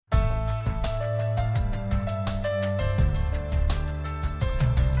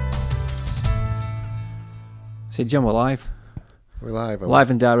So, John, we're live. We're live. Live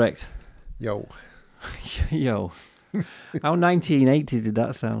and direct. Yo. Yo. How 1980s did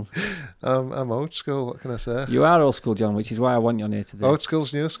that sound? I'm old school, what can I say? You are old school, John, which is why I want you on here today. Old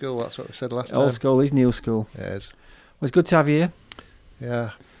school's new school, that's what we said last time. Old school is new school. It is. Well, it's good to have you here.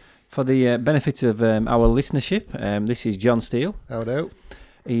 Yeah. For the benefit of our listenership, this is John Steele. How do?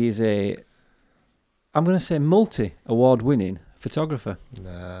 He is I'm going to say, multi-award winning photographer.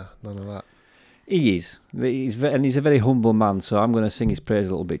 Nah, none of that. He is. He's a very humble man, so I'm going to sing his praise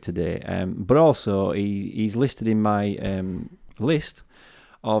a little bit today. But also, he's listed in my list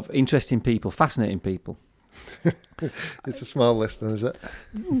of interesting people, fascinating people. It's a small list, then, is it?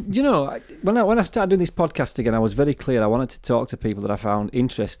 Do you know, when I started doing this podcast again, I was very clear. I wanted to talk to people that I found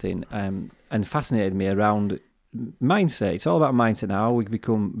interesting and fascinated me around mindset. It's all about mindset now, how we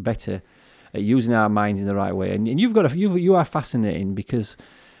become better at using our minds in the right way. And you are fascinating because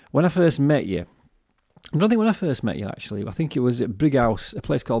when I first met you, I don't think when I first met you, actually. I think it was at Brighouse, a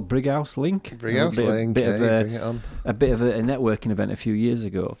place called Brighouse Link. Brighouse Link, bring it on. A bit of a networking event a few years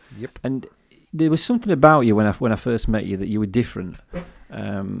ago. Yep. And there was something about you when I first met you that you were different.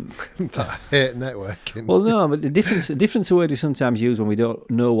 I hate networking. Well, no, but the difference word we sometimes use when we don't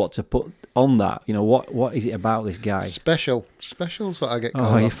know what to put on that. You know, what is it about this guy? Special's what I get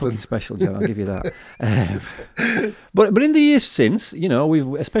called. Oh, you're fucking special, John. I'll give you that. But in the years since, you know, we've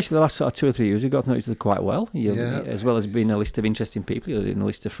especially the last sort of 2 or 3 years, we've got to know each other quite well. As well as being a list of interesting people, you're in a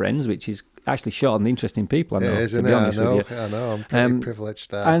list of friends, which is actually short on the interesting people. I know, to be honest with you. I know. I'm pretty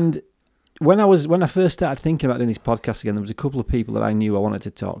privileged there. And when I first started thinking about doing this podcast again, there was a couple of people that I knew I wanted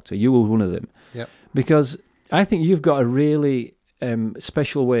to talk to. You were one of them. Yep. Because I think you've got a really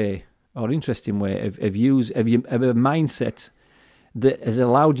special way or interesting way of a mindset that has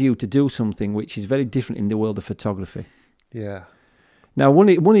allowed you to do something which is very different in the world of photography. Yeah. Now, one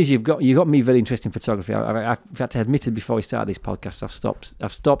is you got me very interested in photography. I've had to admit it before we started this podcast.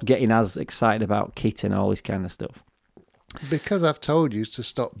 I've stopped getting as excited about kit and all this kind of stuff. Because I've told you to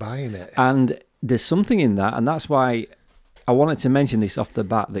stop buying it. And there's something in that, and that's why I wanted to mention this off the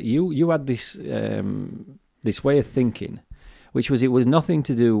bat, that you had this this way of thinking, which was, it was nothing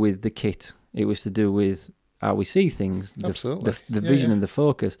to do with the kit. It was to do with how we see things, the vision and the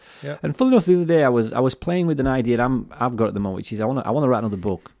focus. Yeah. And funnily enough, the other day I was playing with an idea I've got at the moment, which is I want to write another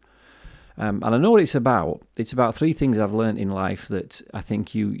book. And I know what it's about. It's about 3 things I've learned in life that I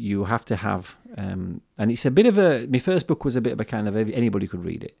think you have to have. And it's a bit of my first book was a bit of a kind of anybody could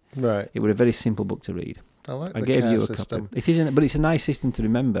read it. Right. It was a very simple book to read. I gave you a system. copy. It isn't, but it's a nice system to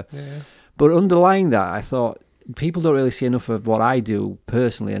remember. Yeah. But underlying that, I thought people don't really see enough of what I do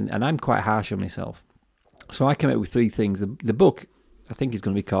personally, and I'm quite harsh on myself. So I came up with 3 things. The book, I think, is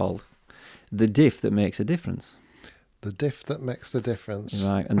going to be called "The Diff That Makes a Difference." The diff that makes the difference.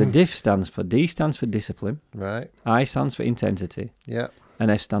 Right, and the diff stands for discipline. Right. I stands for intensity. Yeah.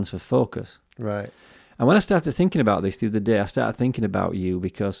 And F stands for focus. Right. And when I started thinking about this the other day, I started thinking about you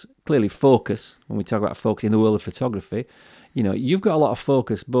because clearly focus, when we talk about focus in the world of photography, you know, you've got a lot of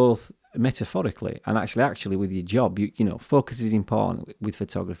focus both metaphorically and actually with your job. You know, focus is important with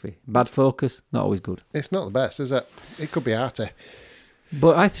photography. Bad focus, not always good. It's not the best, is it? It could be arty.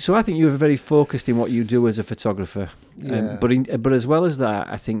 But I think you're very focused in what you do as a photographer. Yeah. But as well as that,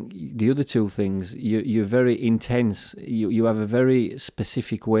 I think the other 2 things, you're very intense. You have a very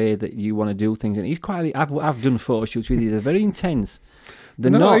specific way that you want to do things, and I've done photo shoots with you. They're very intense.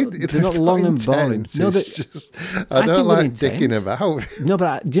 They're not long and boring. No, it's just I don't like dicking about. No,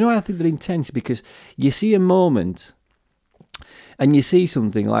 but do you know why I think they're intense? Because you see a moment. And you see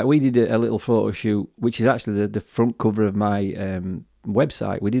something like we did a little photo shoot, which is actually the front cover of my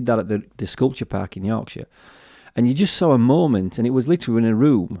website. We did that at the Sculpture Park in Yorkshire, and you just saw a moment, and it was literally in a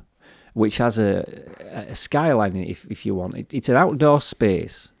room which has a skyline in it, if you want. It's an outdoor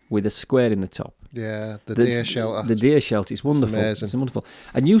space with a square in the top. Yeah, the deer shelter. The deer shelter. It's wonderful. It's wonderful.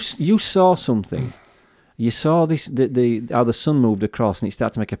 And you saw something. You saw this how the sun moved across, and it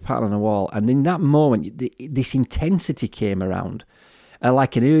started to make a pattern on the wall. And in that moment, this intensity came around,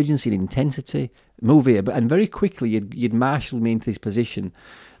 like an urgency and intensity. Move here, and very quickly you'd marshaled me into this position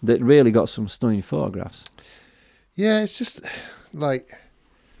that really got some stunning photographs. Yeah, it's just like,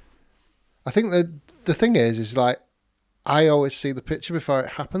 I think that the thing is like, I always see the picture before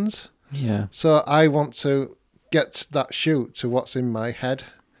it happens. Yeah. So I want to get that shoot to what's in my head.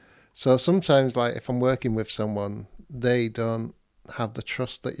 So sometimes, like, if I'm working with someone, they don't have the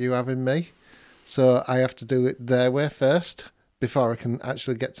trust that you have in me. So I have to do it their way first before I can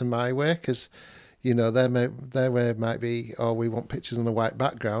actually get to my way. Because, You know, their way might be, oh, we want pictures on a white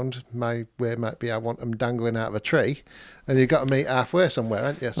background. My way might be, I want them dangling out of a tree, and you've got to meet halfway somewhere,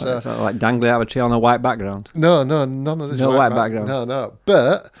 haven't you? So it's not like dangling out of a tree on a white background. No, none of this. No white background. No.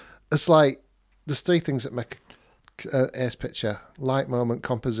 But it's like there's three things that make an ace picture: light, moment,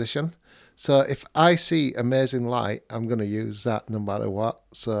 composition. So if I see amazing light, I'm going to use that no matter what.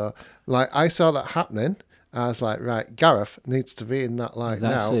 So like I saw that happening. I was like, right, Gareth needs to be in that light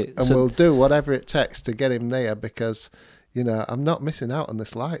That's now, it. and So- we'll do whatever it takes to get him there because, you know, I'm not missing out on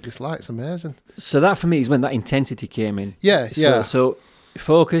this light. This light's amazing. So that for me is when that intensity came in. Yeah, yeah, So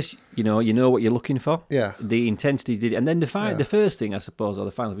focus, you know what you're looking for. yeah, The intensities did, and then the Yeah. first thing I suppose, or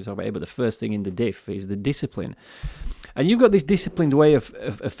the final thing we talk about here, but the first thing in the diff is the discipline. And you've got this disciplined way of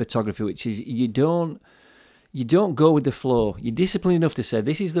photography, which is you don't go with the flow. You're disciplined enough to say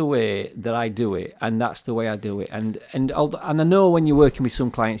this is the way that I do it, and that's the way I do it. And I know when you're working with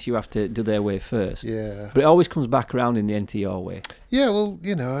some clients, you have to do their way first. yeah. But it always comes back around in the end to your way. Yeah, well,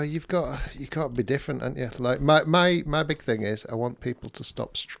 you know, you can't be different, haven't you? Like my big thing is I want people to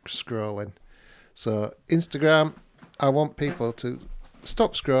stop scrolling. So Instagram, I want people to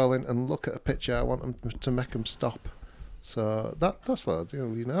stop scrolling and look at a picture. I want them to make them stop. So that's what I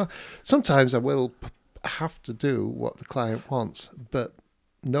do. You know, sometimes I will have to do what the client wants, but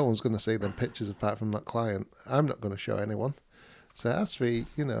no one's going to see them pictures apart from that client. I'm not going to show anyone. So it has to be,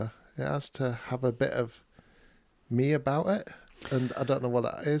 you know, it has to have a bit of me about it. And I don't know what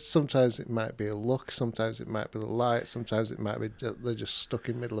that is. Sometimes it might be a look. Sometimes it might be the light. Sometimes it might be they're just stuck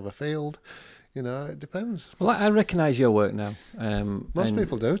in the middle of a field. You know, it depends. Well, I recognise your work now. Most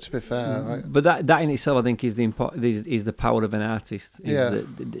people do, to be fair. Like, But that in itself, I think, is the power of an artist. Yeah.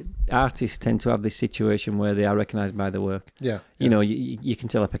 The artists tend to have this situation where they are recognised by their work. yeah. You know, you can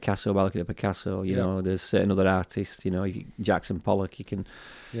tell a Picasso by looking at Picasso. You Yeah. know, there's certain other artists. You know, Jackson Pollock. You can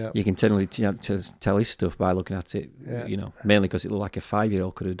Yeah. totally tell his stuff by looking at it. Yeah. You know, mainly because it looked like a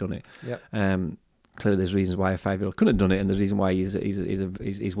 5-year-old could have done it. Yeah. Clearly, there's reasons why a 5-year-old couldn't have done it, and there's reason why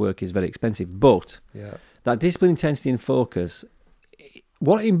his work is very expensive. But Yeah. that discipline, intensity, and focus,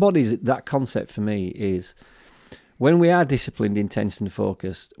 what embodies that concept for me is when we are disciplined, intense, and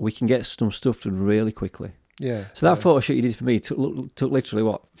focused, we can get some stuff done really quickly. Yeah. So that yeah. photo shoot you did for me took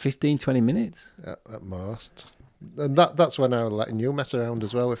literally, 15, 20 minutes? At most. And that's when I was letting you mess around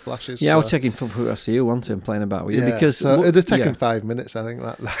as well with flashes. Yeah, I was so- checking photographs for you once and playing about with you. Yeah, Because so it'd have taken yeah. 5 minutes, I think.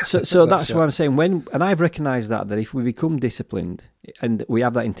 So that that's shot. what I'm saying. And I've recognised that if we become disciplined and we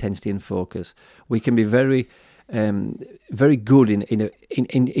have that intensity and focus, we can be very, very good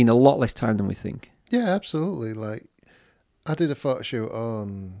in a lot less time than we think. Yeah, absolutely. Like, I did a photo shoot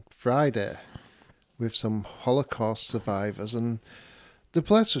on Friday with some Holocaust survivors, and the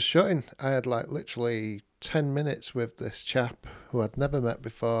place was shutting. I had like literally 10 minutes with this chap who I'd never met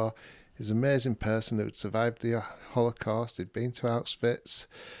before. He's an amazing person who'd survived the Holocaust. He'd been to Auschwitz.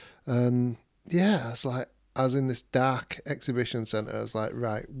 And yeah, I was in this dark exhibition centre. I was like,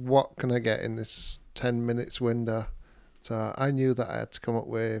 right, what can I get in this 10 minutes window? So I knew that I had to come up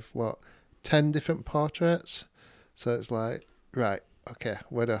with, 10 different portraits. So it's like, right, okay,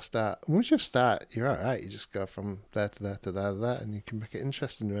 where do I start? Once you start, you're all right. You just go from there to there to there to there, and you can make it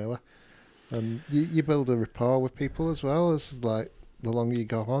interesting, really. And you build a rapport with people as well as like the longer you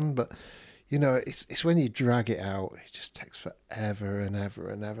go on. But you know, it's when you drag it out, it just takes forever and ever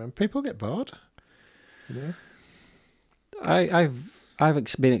and ever, and people get bored. You know?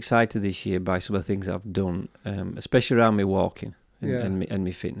 I've been excited this year by some of the things I've done, especially around me walking and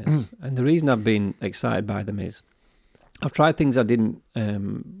me fitness. And the reason I've been excited by them is I've tried things I didn't.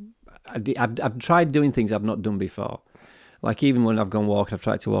 I've tried doing things I've not done before. Like even when I've gone walking, I've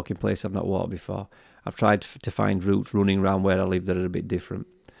tried to walk in places I've not walked before. I've tried to find routes running around where I live that are a bit different.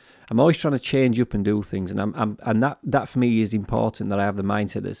 I'm always trying to change up and do things, and that for me is important. That I have the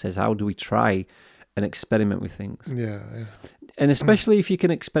mindset that says, how do we try and experiment with things? Yeah. And especially if you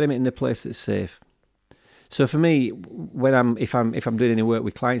can experiment in a place that's safe. So for me, when if I'm doing any work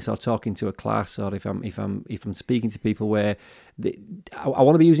with clients or talking to a class, or if I'm speaking to people where I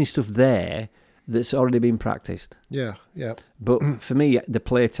want to be using stuff there that's already been practiced. Yeah. Yeah. But for me, the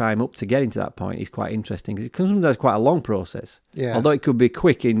play time up to getting to that point is quite interesting because it sometimes quite a long process. Yeah. Although it could be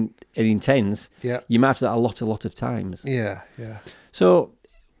quick and intense, Yeah. you might have to do that a lot of times. Yeah. Yeah. So,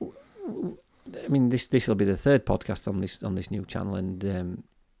 I mean, this will be the third podcast on this new channel, and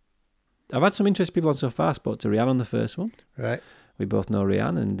I've had some interesting people on so far. I spoke to Rianne on the first one. Right. We both know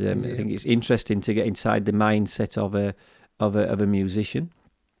Rianne, and I think it's interesting to get inside the mindset of a musician.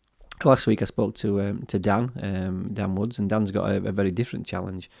 Last week I spoke to Dan Woods, and Dan's got a very different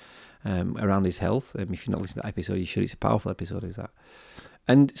challenge around his health. If you've not listened to that episode, you should. It's a powerful episode, is that?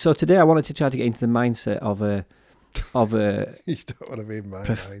 And so today I wanted to try to get into the mindset of a You don't want to be in my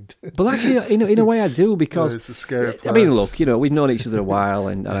mind. But actually, in a way, I do, because It's a scary place. I mean, look, we've known each other a while,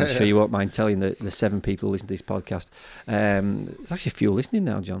 and I'm sure you won't mind telling the 7 people who listen to this podcast. There's actually a few listening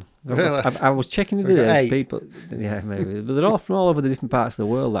now, John. Really? I was checking the We've got days, 8. people. Yeah, maybe, but they're all from all over the different parts of the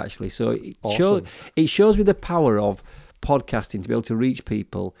world, actually. So Awesome. it shows me the power of podcasting to be able to reach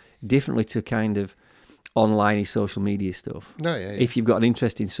people differently to kind of online social media stuff. No, yeah. If you've got an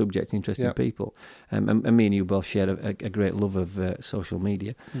interesting subject, interesting Yep. people, and me and you both share a great love of social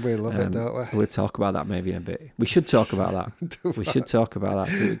media. We love it, don't we? We'll talk about that maybe in a bit. We should talk about that. We should talk about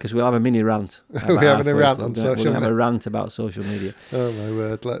that, because we'll have a mini rant. We're having a rant on We're social going to have media. a rant about social media. Oh my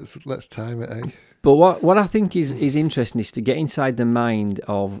word! Let's time it, eh? But what I think is interesting is to get inside the mind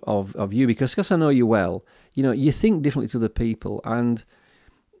of you, because I know you well. You think differently to other people, and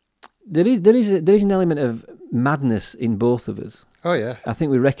there is an element of madness in both of us. Oh yeah. I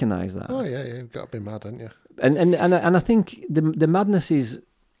think we recognise that. Oh yeah. You've got to be mad, haven't you? And I think the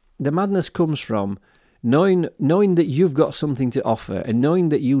madness comes from knowing that you've got something to offer, and knowing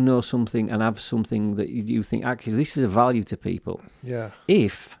that you know something and have something that you think actually this is a value to people. Yeah.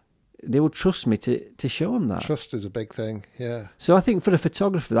 If they would trust me to show them that. Trust is a big thing. Yeah. So I think for a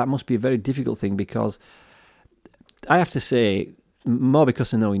photographer that must be a very difficult thing, because I have to say, more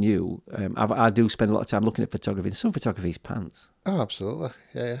because of knowing you, I do spend a lot of time looking at photography. Some photography is pants. Oh, absolutely.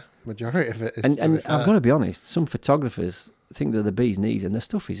 Yeah. Majority of it is. And I've got to be honest, some photographers think they're the bee's knees, and their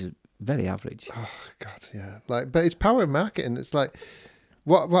stuff is very average. Oh God, yeah. But it's power of marketing. It's like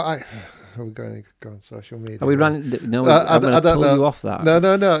what are we going to go on social media? Are we running? No, I I'm going to don't pull know. you off that. No.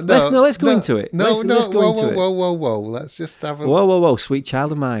 Let's go into it. No, Let's go into it. Whoa. Let's just have a. Whoa, sweet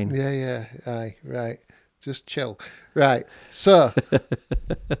child of mine. Yeah. Aye, right. Just chill. Right. So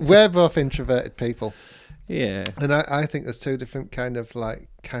we're both introverted people. Yeah. And I think there's 2 different kind of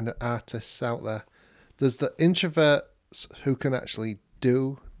artists out there. There's the introverts who can actually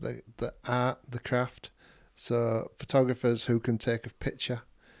do the art, the craft. So photographers who can take a picture.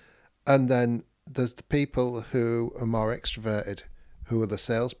 And then there's the people who are more extroverted, who are the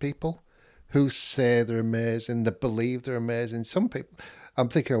salespeople, who say they're amazing, they believe they're amazing. Some people, I'm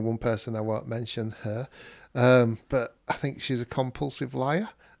thinking of one person, I won't mention her, but I think she's a compulsive liar.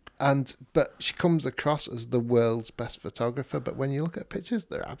 But she comes across as the world's best photographer. But when you look at pictures,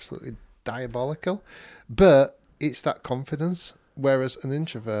 they're absolutely diabolical. But it's that confidence. Whereas an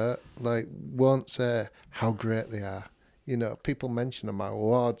introvert won't say how great they are. People mention them at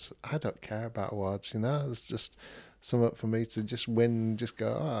awards. I don't care about awards. It's just something for me to just win and just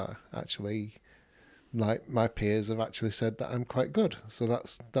go, actually, my peers have actually said that I'm quite good. So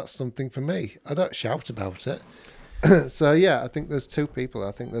that's something for me. I don't shout about it. So yeah, I think there's 2 people.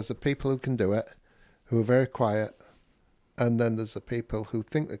 I think there's the people who can do it, who are very quiet, and then there's the people who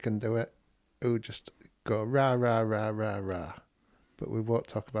think they can do it, who just go rah rah rah rah rah. But we won't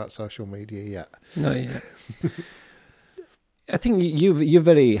talk about social media yet. No, yeah. I think you're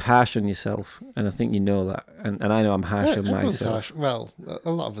very harsh on yourself, and I think you know that, and I know I'm harsh on Everyone's myself. harsh. Well, a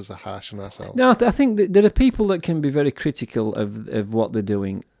lot of us are harsh on ourselves. No, I think that there are people that can be very critical of what they're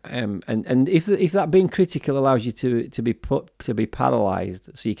doing, and if that being critical allows you to be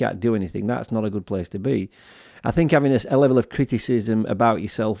paralysed, so you can't do anything, that's not a good place to be. I think having a level of criticism about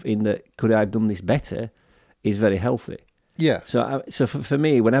yourself in that could I have done this better is very healthy. Yeah. So for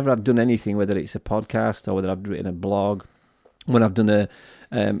me, whenever I've done anything, whether it's a podcast or whether I've written a blog, when I've done a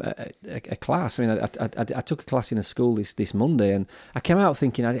class, I mean, I took a class in a school this Monday, and I came out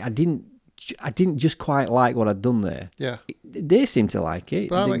thinking I didn't just quite like what I'd done there. Yeah. They seem to like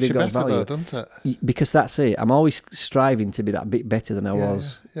it. Well, that makes you got better though, doesn't it? Because that's it. I'm always striving to be that bit better than I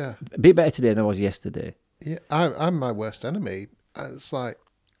was. Yeah. A bit better today than I was yesterday. Yeah. I'm my worst enemy. It's like,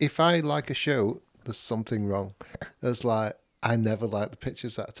 if I like a show, there's something wrong. It's like, I never like the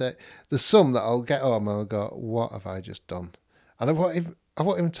pictures that I take. There's some that I'll get home and I'll go, what have I just done? And I won't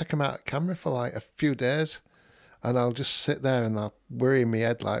even take them out of camera for a few days. And I'll just sit there and I'll worry in my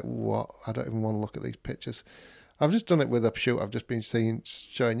head what? I don't even want to look at these pictures. I've just done it with a shoot I've just been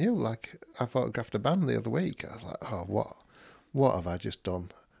showing you. I photographed a band the other week. I was like, oh, what have I just done?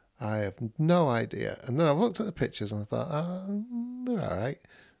 I have no idea. And then I've looked at the pictures and I thought, they're all right.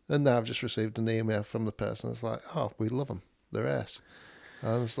 And now I've just received an email from the person. It's like, oh, we love them. They're ace.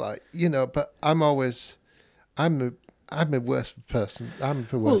 And it's like, but I'm the worst person. I'm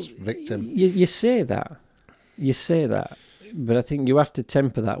the worst victim. You say that, but I think you have to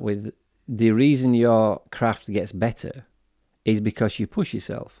temper that with the reason your craft gets better is because you push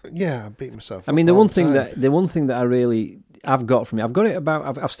yourself. Yeah, I beat myself. I mean, the one thing that I really I've got from it,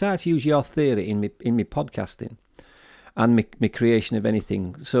 I've started to use your theory in me podcasting, and my creation of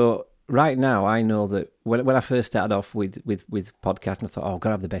anything. So right now, I know that when I first started off with podcasting, I thought, oh, I've got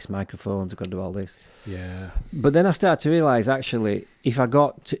to have the best microphones, I've got to do all this. Yeah. But then I started to realise, actually, if I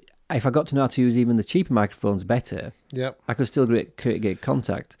got to know how to use even the cheaper microphones better, Yep. I could still get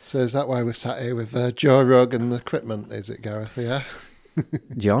contact. So is that why we're sat here with Joe Rogan equipment, is it, Gareth? Yeah.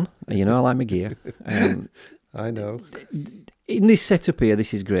 John, I like my gear. I know. In this setup here,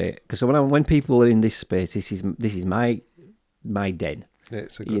 this is great, because when people are in this space, this is my den.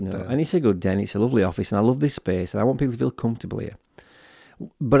 It's a good den. And it's a good den. It's a lovely office, and I love this space, and I want people to feel comfortable here.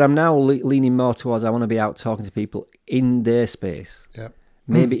 But I'm now leaning more towards I want to be out talking to people in their space. Yep.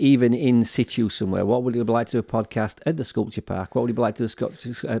 Maybe even in situ somewhere. What would you like to do a podcast at the Sculpture Park? What would you like to do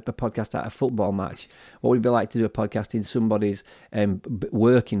a podcast at a football match? What would you like to do a podcast in somebody's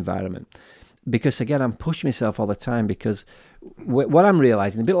work environment? Because again, I'm pushing myself all the time, because what I'm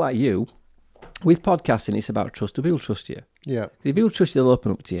realising, a bit like you, with podcasting, it's about trust. Do people trust you? Yeah. If people trust you, they'll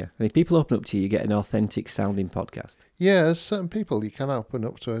open up to you. And if people open up to you, you get an authentic sounding podcast. Yeah, there's certain people you can open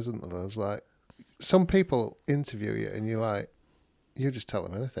up to, isn't there? There's like, some people interview you and you're like, you just tell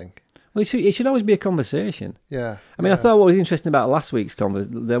them anything. Well, it should always be a conversation. Yeah. I mean, I thought what was interesting about last week's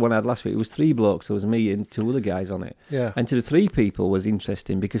the one I had last week, it was 3 blokes. There was me and 2 other guys on it. Yeah. And to the 3 people was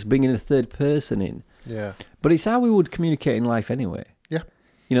interesting, because bringing a third person in. Yeah. But it's how we would communicate in life anyway. Yeah.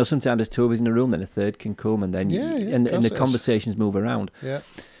 Sometimes there's 2 of us in a room, then a third can come, and then and the conversations move around. Yeah.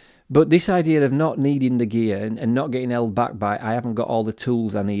 But this idea of not needing the gear and not getting held back by, I haven't got all the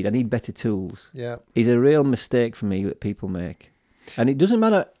tools I need better tools, is a real mistake for me that people make. And it doesn't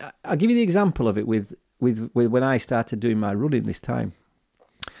matter. I'll give you the example of it with when I started doing my running this time.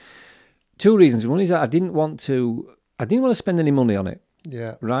 2 reasons. One is that I didn't want to spend any money on it.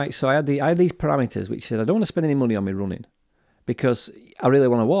 Yeah. Right. So I had these parameters which said I don't want to spend any money on my running, because I really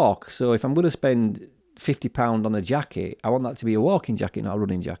want to walk. So if I'm going to spend £50 on a jacket, I want that to be a walking jacket, not a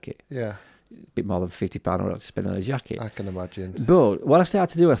running jacket. Yeah. A bit more than £50 I would have to spend on a jacket. I can imagine. But what I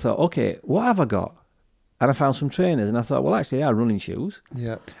started to do, I thought, okay, what have I got? And I found some trainers, and I thought, well, actually, they are running shoes.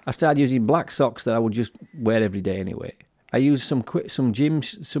 Yeah. I started using black socks that I would just wear every day anyway. I used some gym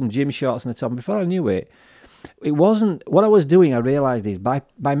shorts on the top. And before I knew it, it wasn't what I was doing. I realised is by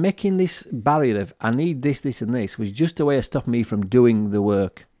making this barrier of I need this, this, and this was just a way of stopping me from doing the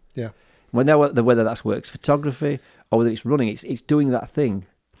work. Yeah. Whether that's works photography or whether it's running, it's doing that thing.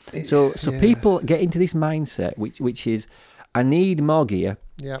 So people get into this mindset, which is I need more gear.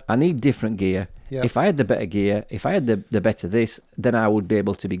 Yeah. I need different gear. Yep. If I had the better gear, if I had the better this, then I would be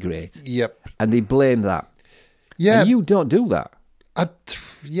able to be great. Yep. And they blame that. Yeah. And you don't do that.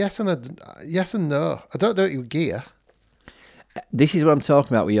 Yes and no. I don't do it with gear. This is what I'm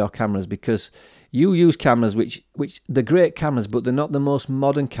talking about with your cameras, because you use cameras which they're great cameras, but they're not the most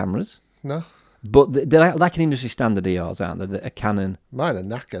modern cameras. No. But they're like an industry standard of yours, aren't they? A Canon. Mine are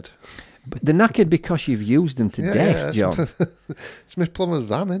knackered. But they're knackered because you've used them to death, John. It's my plumber's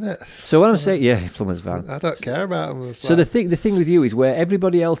van, isn't it? So what I'm saying, plumber's van. I don't care about them. So the thing with you is where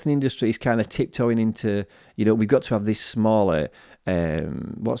everybody else in the industry is kind of tiptoeing into, we've got to have this smaller,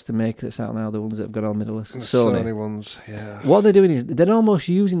 what's the make that's out now, the ones that have got all middleless? Sony ones, yeah. What they're doing is they're almost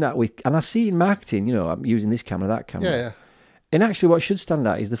using that with, and I see in marketing, I'm using this camera, that camera. Yeah. And actually what should stand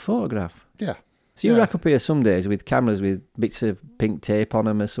out is the photograph. Yeah. So you rack up here some days with cameras with bits of pink tape on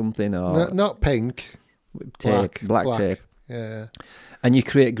them or something, or no, not pink, tape, black tape. Yeah. And you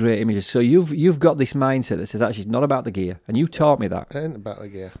create great images. So you've got this mindset that says actually it's not about the gear, and you taught me that. It ain't about the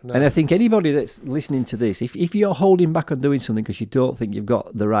gear. No. And I think anybody that's listening to this, if you're holding back on doing something because you don't think you've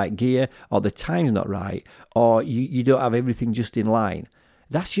got the right gear, or the time's not right, or you don't have everything just in line,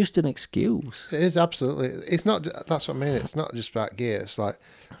 that's just an excuse. It is, absolutely. It's not. That's what I mean. It's not just about gear. It's like,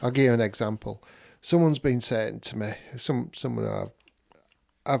 I'll give you an example. Someone's been saying to me, someone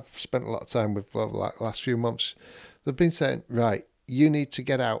I've spent a lot of time with over the last few months, they've been saying, right, you need to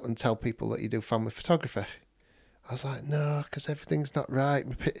get out and tell people that you do family photography. I was like, no, because everything's not right.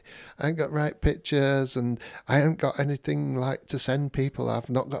 I ain't got right pictures, and I haven't got anything like to send people. I've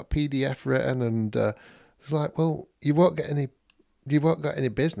not got a PDF written, and it's like, well, you won't get any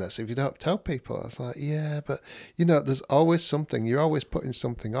business if you don't tell people. I was like, yeah, but there's always something. You're always putting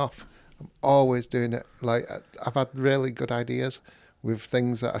something off. I'm always doing it. Like, I've had really good ideas with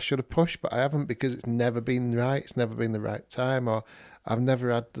things that I should have pushed, but I haven't, because it's never been right. It's never been the right time, or I've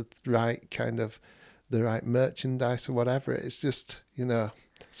never had the right merchandise or whatever. It's just,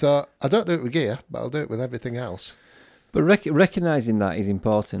 So I don't do it with gear, but I'll do it with everything else. But recognising that is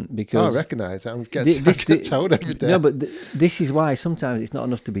important, because I recognise it. I get told every day. No, but this is why sometimes it's not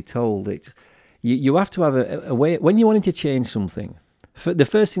enough to be told. It's you have to have a way when you're wanting to change something. The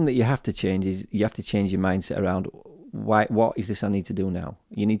first thing that you have to change is you have to change your mindset around why? What is this I need to do now?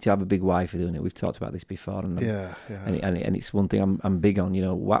 You need to have a big why for doing it. We've talked about this before, and Yeah. and it's one thing I'm big on.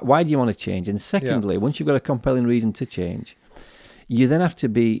 Why do you want to change? And secondly, once you've got a compelling reason to change, you then have to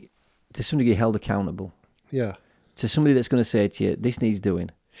be to some degree held accountable. Yeah. To somebody that's going to say to you, this needs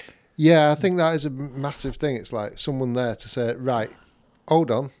doing. Yeah, I think that is a massive thing. It's like someone there to say, right,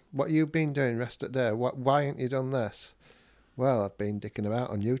 hold on, what you been doing rest of the day? Why ain't you done this? Well, I've been dicking about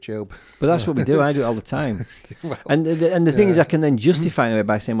on YouTube. But that's what we do. I do it all the time. Well, and the thing is, I can then justify it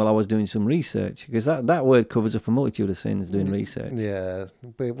by saying, well, I was doing some research. Because that word covers up a multitude of sins, doing research. Yeah,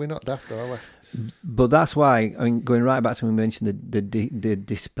 we're not daft, are we? But that's why, I mean, going right back to when we mentioned the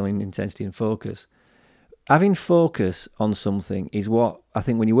discipline, intensity and focus, having focus on something is what, I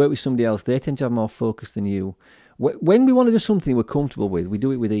think when you work with somebody else, they tend to have more focus than you. When we want to do something we're comfortable with, we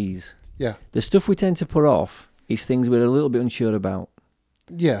do it with ease. Yeah. The stuff we tend to put off is things we're a little bit unsure about.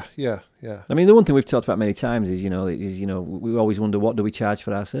 Yeah. I mean, the one thing we've talked about many times is, we always wonder, what do we charge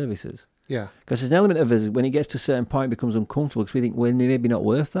for our services? Yeah. Because there's an element of us, when it gets to a certain point, it becomes uncomfortable because we think, well, maybe not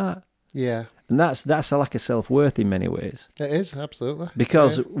worth that. Yeah. And that's a lack of self-worth in many ways. It is, absolutely.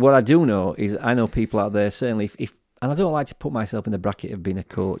 Because what I do know is, I know people out there, certainly, and I don't like to put myself in the bracket of being a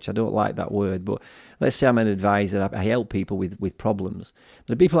coach. I don't like that word, but let's say I'm an advisor. I help people with problems.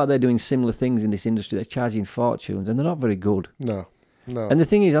 There are people out there doing similar things in this industry that's charging fortunes, and they're not very good. No. And the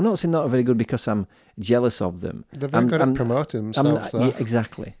thing is, I'm not saying not very good because I'm jealous of them. They're very good at promoting themselves. Yeah,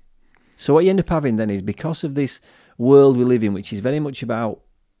 exactly. So what you end up having then is, because of this world we live in, which is very much about,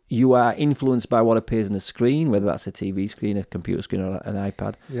 you are influenced by what appears on the screen, whether that's a TV screen, a computer screen, or an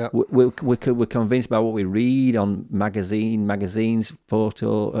iPad. Yeah. We're convinced by what we read on magazines,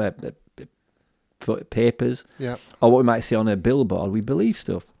 papers, Yeah. or what we might see on a billboard. We believe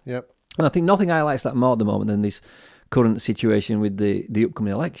stuff. Yep. And I think nothing highlights that more at the moment than this current situation with the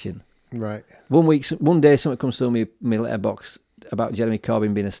upcoming election. Right. One day something comes through my letterbox about Jeremy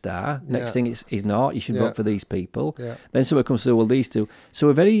Corbyn being a star. Next Yeah. thing he's not. You should vote for these people. Yeah. Then something comes through, well, these two. So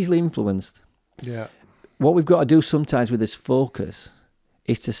we're very easily influenced. Yeah. What we've got to do sometimes with this focus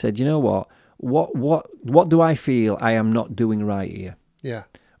is to say, do you know what? What do I feel I am not doing right here? Yeah.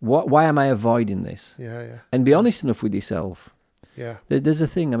 Why am I avoiding this? Yeah. And be honest enough with yourself. Yeah. There's a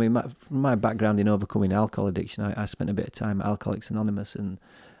thing, I mean, my background in overcoming alcohol addiction, I spent a bit of time at Alcoholics Anonymous, and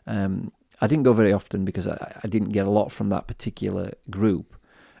I didn't go very often because I didn't get a lot from that particular group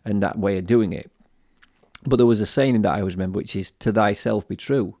and that way of doing it. But there was a saying that I always remember, which is, to thyself be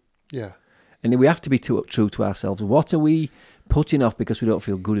true. Yeah. And we have to be true to ourselves. What are we putting off because we don't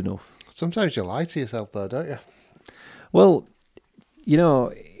feel good enough? Sometimes you lie to yourself, though, don't you? Well,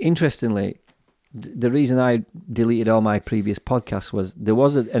 interestingly, the reason I deleted all my previous podcasts was there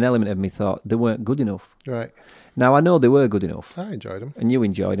was an element of me thought they weren't good enough. Right. Now, I know they were good enough. I enjoyed them. And you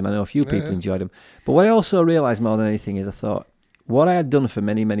enjoyed them. I know a few people enjoyed them. But what I also realised more than anything is, I thought, what I had done for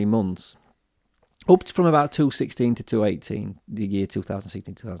many, many months, up from about 2016 to 2018, the year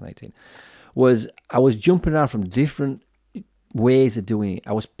 2016, 2018, was I was jumping around from different ways of doing it.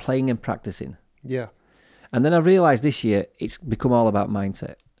 I was playing and practicing. Yeah. And then I realised this year it's become all about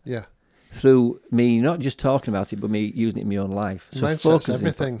mindset. Yeah. Through me not just talking about it, but me using it in my own life. So Mindset's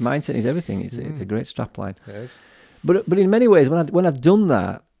everything. Mindset is everything. It's a great strapline. It is. But in many ways, when I've done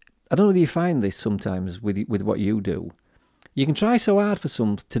that, I don't know whether you find this sometimes with what you do. You can try so hard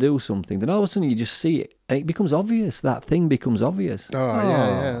to do something, then all of a sudden you just see it, and it becomes obvious. That thing becomes obvious.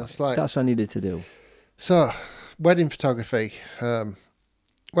 Yeah. It's like, that's what I needed to do. So, wedding photography. When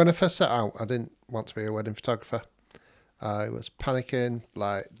I first set out, I didn't want to be a wedding photographer. I was panicking,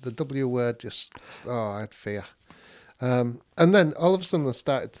 like the W word, I had fear. And then all of a sudden I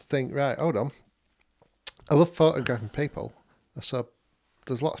started to think, right, hold on. I love photographing people. So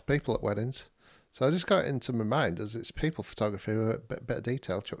there's lots of people at weddings. So I just got it into my mind as it's people photography with a bit of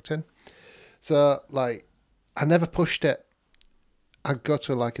detail chucked in. So, like, I never pushed it. I'd go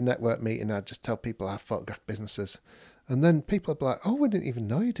to like a network meeting, I'd just tell people I photograph businesses. And then people would be like, oh, we didn't even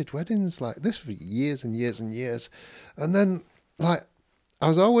know you did weddings like this for years and years and years. And then, like, I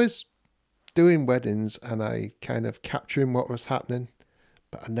was always doing weddings and I kind of capturing what was happening,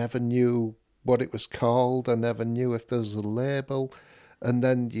 but I never knew what it was called. I never knew if there was a label. And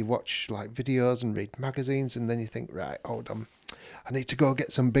then you watch like videos and read magazines, and then you think, right, hold on, I need to go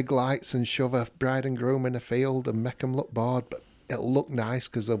get some big lights and shove a bride and groom in a field and make them look bored, but it'll look nice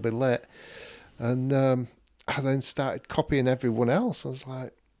because they'll be lit. And I then started copying everyone else. I was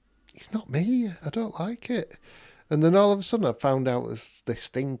like, it's not me. I don't like it. And then all of a sudden I found out there's this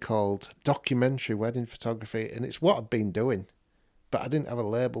thing called documentary wedding photography, and it's what I've been doing, but I didn't have a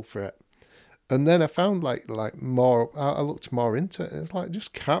label for it. And then I found like more, I looked more into it, and it's like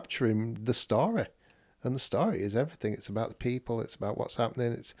just capturing the story And the story is everything. It's about the people. It's about what's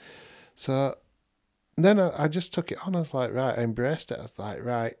happening. It's so. Then I just took it on. I was like, right, I embraced it. I was like,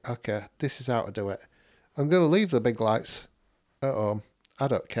 right, okay, this is how to do it. I'm going to leave the big lights at home. I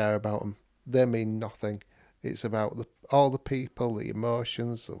don't care about them. They mean nothing. It's about all the people, the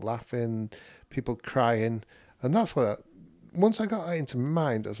emotions, the laughing, people crying. And that's what, once I got that into my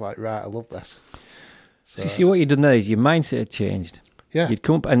mind, I was like, right, I love this. So, You see, what you've done there is your mindset had changed. yeah, You'd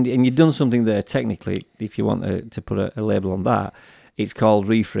come up and you'd done something there technically, if you want to put a label on that, it's called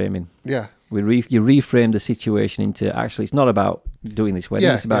reframing. yeah, You reframe the situation into, actually, it's not about doing this wedding,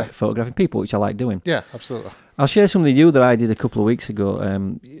 Yeah, it's about yeah. photographing people, which I like doing. yeah, absolutely. I'll share something new that I did a couple of weeks ago.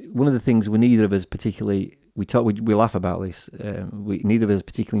 One of the things neither of us particularly, we laugh about this, neither of us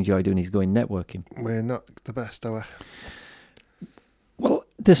particularly enjoy doing is going networking. We're not the best, are we? Well,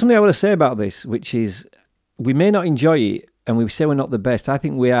 there's something I want to say about this, which is we may not enjoy it, and we say we're not the best. I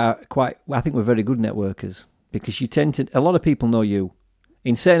think we're very good networkers, because a lot of people know you.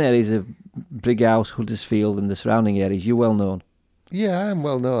 In certain areas of Brighouse, Huddersfield and the surrounding areas, you're well known. Yeah, I'm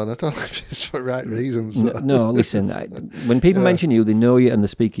well known. I don't know if it's for right reasons. Though. No, listen, when people Yeah. mention you, they know you and they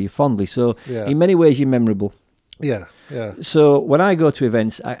speak of you fondly. So Yeah. in many ways, you're memorable. Yeah, yeah, So when I go to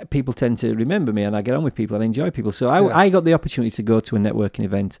events, people tend to remember me, and I get on with people and I enjoy people. So Yeah. I got the opportunity to go to a networking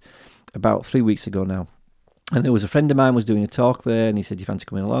event about 3 weeks ago now. And there was a friend of mine was doing a talk there, and he said, "Do you fancy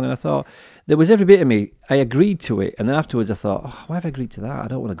coming along?" And I thought, there was every bit of me. I agreed to it, and then afterwards I thought, "Oh, why have I agreed to that? I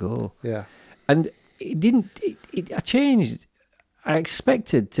don't want to go." yeah, And it didn't. I changed. I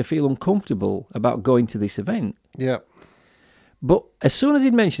expected to feel uncomfortable about going to this event, yeah, but as soon as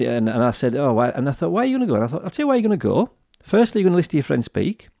he'd mentioned it, and I said, "Oh," and I thought, "Why are you going to go?" And I thought, "I'll tell you why you're going to go. Firstly, you're going to listen to your friends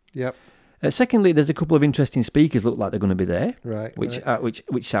speak. yeah, Secondly, there's a couple of interesting speakers look like they're going to be there, right, which right.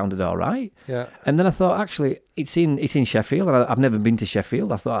 which sounded all right." Yeah, And then I thought, actually, it's in Sheffield, and I've never been to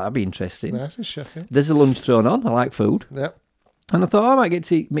Sheffield. I thought that'd be interesting. nice in Sheffield. There's a lunch thrown on. I like food. Yeah, And I thought, I might get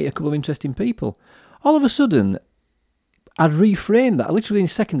to meet a couple of interesting people. All of a sudden, I'd reframed that, literally in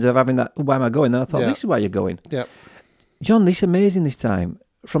seconds of having that, why am I going? Then I thought, Yeah. this is why you're going. yeah, John, this is amazing this time.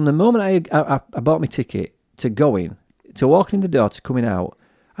 From the moment I bought my ticket to going, to walking in the door, to coming out,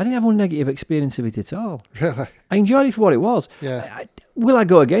 I didn't have one negative experience of it at all. really. I enjoyed it for what it was. Yeah, Will I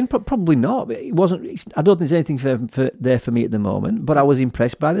go again? Probably not. It wasn't. I don't think there's anything there for me at the moment. But I was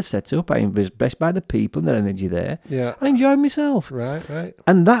impressed by the setup. I was impressed by the people and their energy there. yeah, I enjoyed myself. right, right.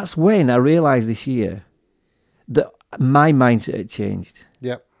 And that's when I realised this year that my mindset had changed.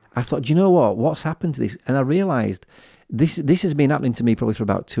 Yeah, I thought, do you know what? What's happened to this? And I realised this has been happening to me probably for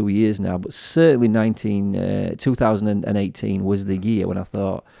about 2 years now. But certainly 2018 was the year when I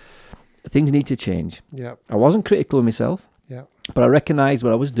thought things need to change. yeah, I wasn't critical of myself. yeah, But I recognised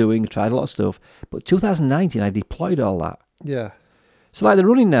what I was doing, tried a lot of stuff. But 2019, I deployed all that. yeah, So like the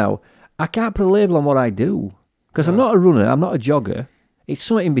running now, I can't put a label on what I do. Because I'm No. not a runner, I'm not a jogger. It's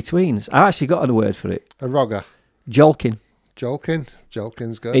something in between. I've actually got a word for it. a rogger. Jolking.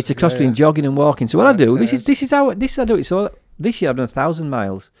 Jolkin's good. It's a cross Yeah, between jogging and walking. So what I Right, do, it this is. is how I do it. So this year I've done 1,000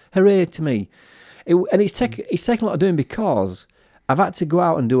 miles. Hooray to me. It's taken a lot of doing because I've had to go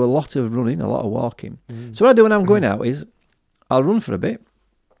out and do a lot of running, a lot of walking. So what I do when I'm going out is I'll run for a bit.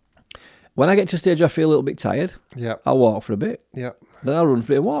 When I get to a stage where I feel a little bit tired, yeah, I'll walk for a bit. yeah, Then I'll run for a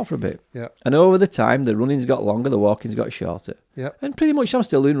bit and walk for a bit. yeah, And over the time, the running's got longer, the walking's got shorter. yeah. And pretty much I'm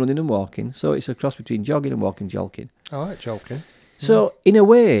still doing running and walking. So it's a cross between jogging and walking, jolking. I like jolking. So in a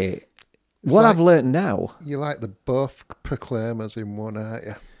way, what like- I've learnt now, You like the both proclaimers in one, aren't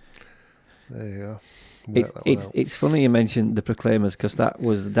you? There you go. Work that one out. it's funny you mentioned the Proclaimers, because that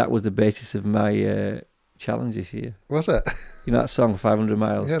was the basis of my challenge this year. Was it? You know that song, 500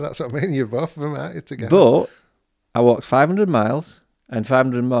 miles? Yeah, that's what I mean. You're both of them, aren't you, together? But I walked 500 miles and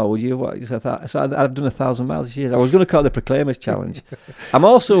 500 more. Would you? So I've done 1,000 miles this year. I was going to call it the Proclaimers Challenge. I'm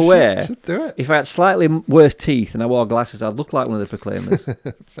also You aware, should do it. if I had slightly worse teeth and I wore glasses, I'd look like one of the Proclaimers.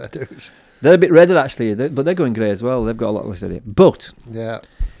 Fair dues. They're a bit redder, actually, but they're going grey as well. They've got a lot less in it. But Yeah,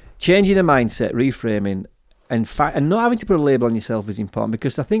 changing a mindset, reframing, and not having to put a label on yourself is important,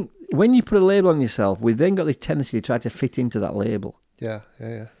 because I think when you put a label on yourself, we've then got this tendency to try to fit into that label. yeah, yeah,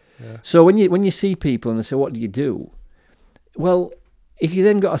 yeah, yeah. So when you see people and they say, "What do you do?" Well, if you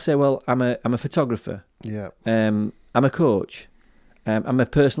then got to say, "Well, I'm a photographer, Yeah, I'm a coach, I'm a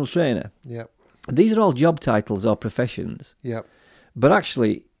personal trainer," yeah, these are all job titles or professions. yeah, But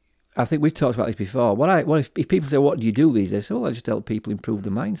actually, I think we've talked about this before. What if people say, "What do you do these days?" So, well, I just help people improve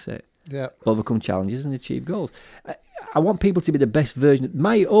their mindset, yeah, overcome challenges, and achieve goals. I want people to be the best version.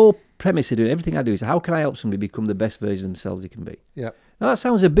 My whole premise of doing everything I do is, how can I help somebody become the best version of themselves they can be? yeah. Now, that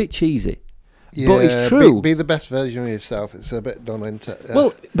sounds a bit cheesy, Yeah, but it's true. Be the best version of yourself. It's a bit done into it. Yeah.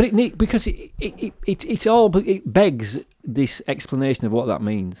 Well, but because it's all, but it begs this explanation of what that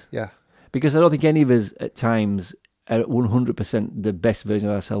means. Yeah. Because I don't think any of us at times are 100% the best version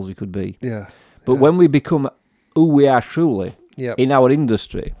of ourselves we could be. Yeah. But when we become who we are truly in our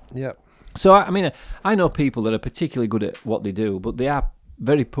industry. Yeah. So, I mean, I know people that are particularly good at what they do, but they are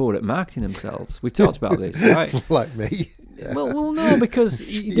very poor at marketing themselves. We talked about this, right? Like me. Yeah. Well, no, because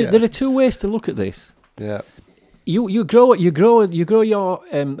there are two ways to look at this. Yeah. You grow your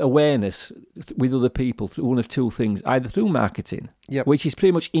awareness with other people through one of two things, either through marketing, which is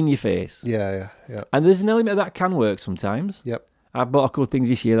pretty much in your face. Yeah. And there's an element of that can work sometimes. Yep. I've bought a couple of things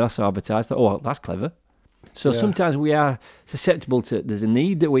this year that I saw advertised. Thought, oh, that's clever. So sometimes we are susceptible to, there's a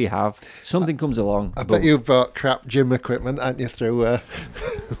need that we have, something comes along. I bet you bought crap gym equipment, haven't you, through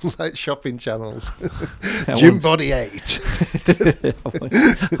like shopping channels. Gym Body 8.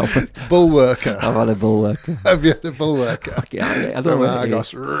 Bullworker. I've had a Bullworker. Have you had a Bullworker? I don't know what it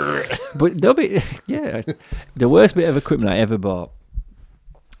is. But the worst bit of equipment I ever bought,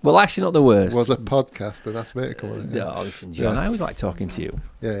 well, actually not the worst. Was a podcast, and that's me coming in. No, listen, John, I always like talking to you.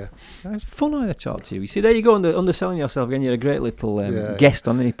 Yeah. It's fun when I talk to you. You see, there you go, underselling yourself again. You're a great little guest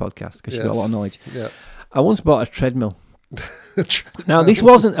on any podcast because you've got a lot of knowledge. Yeah. I once bought a treadmill. Now, this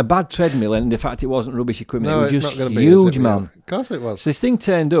wasn't a bad treadmill, and in fact, it wasn't rubbish equipment. No, it was it's just not be, huge, man. Of course it was. So this thing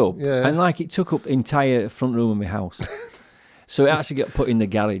turned up, Yeah. and like it took up the entire front room of my house. So it actually got put in the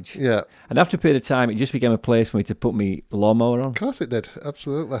garage. Yeah. And after a period of time, it just became a place for me to put my lawnmower on. Of course it did.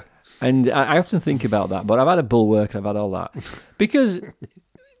 Absolutely. And I often think about that, but I've had a Bullworker, I've had all that. Because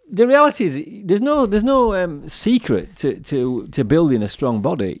the reality is, there's no secret to building a strong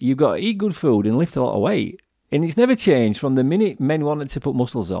body. You've got to eat good food and lift a lot of weight. And it's never changed from the minute men wanted to put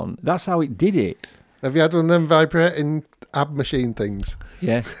muscles on. That's how it did it. Have you had one of them vibrating ab machine things?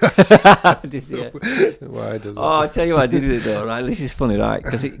 Yeah. I did, yeah. Why does Oh, I tell you what I did with it though, right? This is funny, right?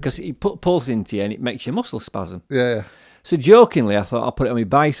 Because it pulls into you and it makes your muscles spasm. Yeah. So jokingly, I thought I'll put it on my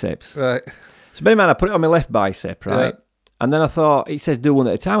biceps. Right. So bear in mind, I put it on my left bicep, right? Yeah. And then I thought, it says do one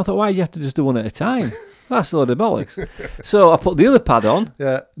at a time. I thought, why do you have to just do one at a time? That's a load of bollocks. So I put the other pad on,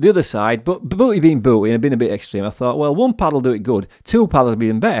 the other side, but booty being booty and I've been a bit extreme. I thought, well, one pad will do it good. Two pads will be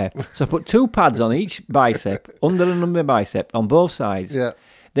even better. So I put two pads on each bicep, under and under my bicep, on both sides. Yeah.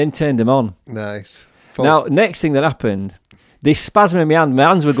 Then turned them on. Nice. Now, next thing that happened, this spasm in my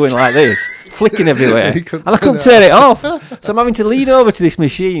hands were going like this, flicking everywhere. And I couldn't turn it off. So I'm having to lean over to this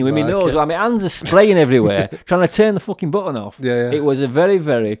machine with my nose while my hands are spraying everywhere, trying to turn the fucking button off. Yeah. It was a very,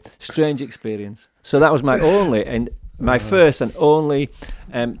 very strange experience. So that was my only and my first and only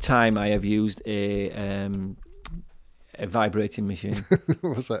time I have used a vibrating machine.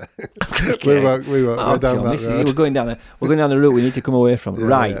 What's that? Okay. We won't go down John, that road. We're going down the route we need to come away from.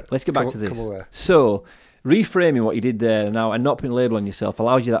 Let's get back to this. Come away. So, reframing what you did there now and not putting a label on yourself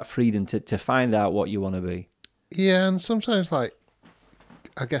allows you that freedom to find out what you want to be. Yeah, and sometimes, like,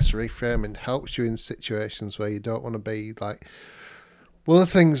 I guess reframing helps you in situations where you don't want to be. Like, one of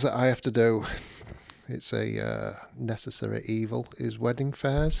the things that I have to do, it's a necessary evil, is wedding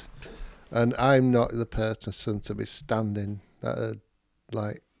fairs. And I'm not the person to be standing at a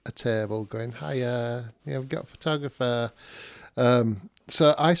table going, hiya, we've got a photographer.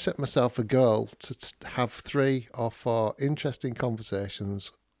 So I set myself a goal to have 3 or 4 interesting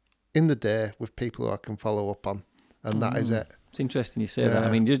conversations in the day with people who I can follow up on. And that is it. It's interesting you say that. I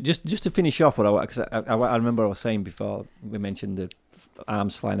mean, just to finish off what I remember I was saying before we mentioned the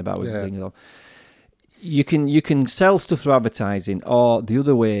arms flying about with things on. You can sell stuff through advertising, or the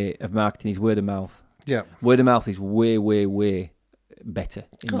other way of marketing is word of mouth. Yeah. Word of mouth is way, way, way better,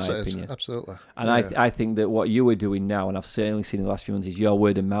 in my opinion. Absolutely. And I think that what you are doing now, and I've certainly seen in the last few months, is your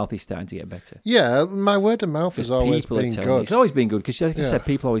word of mouth is starting to get better. Yeah, my word of mouth has always been good. It's always been good, because like I said,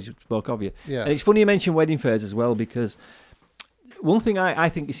 people always spoke of you. Yeah. And it's funny you mention wedding fairs as well, because one thing I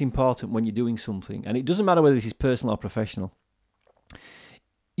think is important when you're doing something, and it doesn't matter whether this is personal or professional,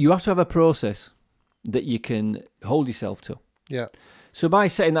 you have to have a process that you can hold yourself to. Yeah. So by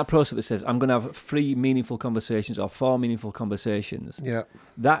setting that process that says, I'm going to have 3 meaningful conversations or 4 meaningful conversations,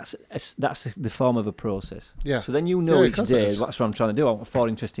 that's the form of a process. Yeah. So then you know each day, that's what I'm trying to do. I want 4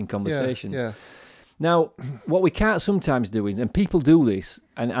 interesting conversations. Yeah. Now, what we can't sometimes do is, and people do this,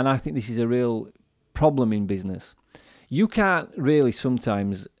 and I think this is a real problem in business, you can't really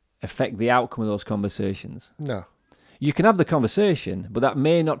sometimes affect the outcome of those conversations. No. You can have the conversation, but that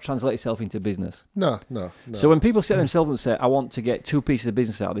may not translate itself into business. No. So when people set themselves and say, I want to get 2 pieces of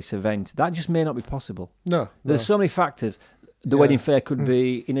business out of this event, that just may not be possible. No. There's so many factors. The wedding fair could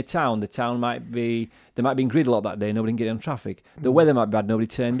be in a town. The town might be, there might be in gridlock that day, nobody can get on traffic. The weather might be bad, nobody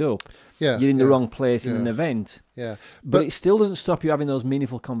turned up. Yeah, You're in the wrong place in an event. Yeah, But it still doesn't stop you having those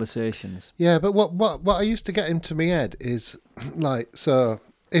meaningful conversations. yeah. But what I used to get into my head is like, so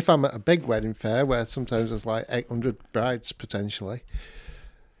if I'm at a big wedding fair where sometimes there's like 800 brides potentially,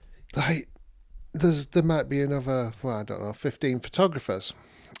 like there might be another, well, I don't know, 15 photographers,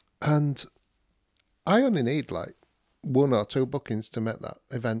 and I only need like 1 or 2 bookings to make that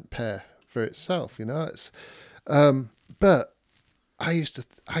event pay for itself. You know, it's but I used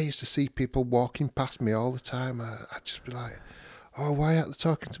to see people walking past me all the time. I'd just be like, oh, why aren't they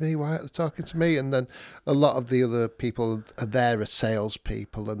talking to me? Why aren't they talking to me? And then a lot of the other people are there as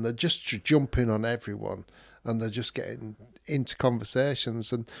salespeople, and they're just jumping on everyone, and they're just getting into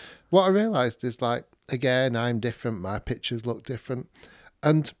conversations. And what I realised is, like, again, I'm different. My pictures look different,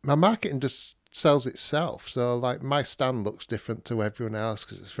 and my marketing just sells itself. So, like, my stand looks different to everyone else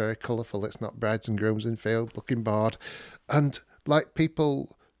because it's very colourful. It's not brides and grooms in field looking bored, and like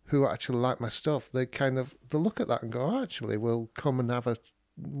people who actually like my stuff, they look at that and go, oh, actually, we'll come and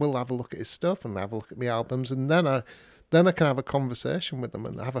we'll have a look at his stuff and have a look at my albums, and then I can have a conversation with them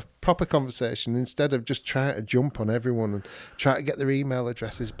and have a proper conversation instead of just trying to jump on everyone and try to get their email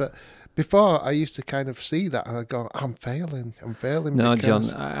addresses. But before, I used to kind of see that and I go, I'm failing. No, John,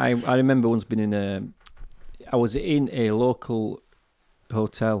 I remember once being I was in a local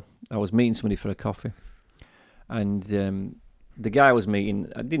hotel. I was meeting somebody for a coffee, and the guy I was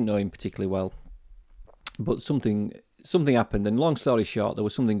meeting, I didn't know him particularly well, but something happened, and long story short, there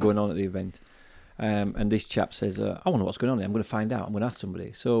was something going on at the event, and this chap says, I wonder what's going on here. I'm going to find out. I'm going to ask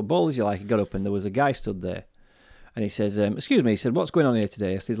somebody. So bold as you like, he got up, and there was a guy stood there, and he says, excuse me, he said, what's going on here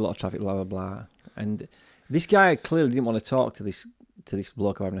today? I see a lot of traffic, blah, blah, blah. And this guy clearly didn't want to talk to this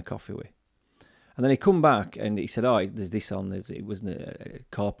bloke I'm having a coffee with. And then he come back, and he said, oh, there's this on. It wasn't a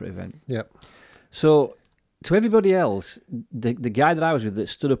corporate event. Yep. So to everybody else, the guy that I was with that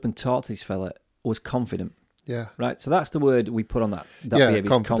stood up and talked to this fella was confident. Yeah. Right. So that's the word we put on that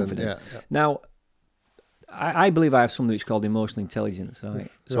behaviour, is confident. Yeah. Now, I believe I have something which is called emotional intelligence. Right.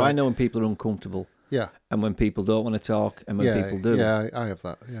 So Right. I know when people are uncomfortable. Yeah. And when people don't want to talk, and when people do. Yeah, I have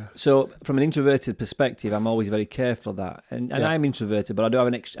that. Yeah. So from an introverted perspective, I'm always very careful of that. And I'm introverted, but I do have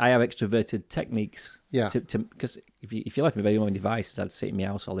I have extroverted techniques. Yeah. Because if you left me by your own devices, I'd sit in my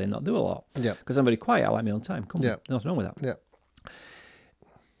house all day and not do a lot. Yeah. Because I'm very quiet. I like my own time. Yeah. Nothing wrong with that. Yeah.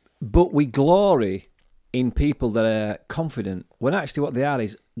 But we glory in people that are confident when actually what they are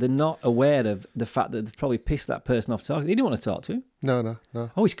is they're not aware of the fact that they've probably pissed that person off talking. They didn't want to talk to him. No.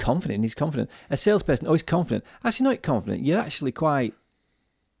 Oh, he's confident. A salesperson, oh, he's confident. Actually, not confident. You're actually quite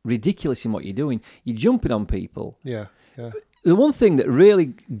ridiculous in what you're doing. You're jumping on people. Yeah. The one thing that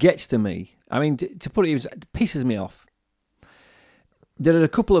really gets to me, I mean, to put it pisses me off. There are a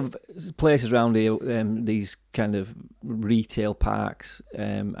couple of places around here, these kind of retail parks,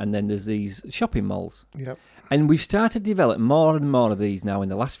 and then there's these shopping malls. Yep. And we've started to develop more and more of these now in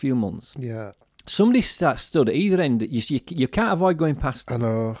the last few months. Yeah. Somebody stood at either end. You can't avoid going past them. I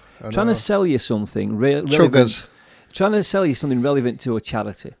know. Trying to sell you something relevant. Chuggers. Trying to sell you something relevant to a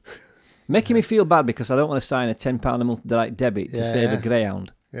charity. Making me feel bad because I don't want to sign a £10 a month direct debit to save a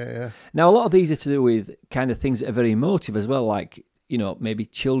greyhound. Yeah. Now, a lot of these are to do with kind of things that are very emotive as well, like, you know, maybe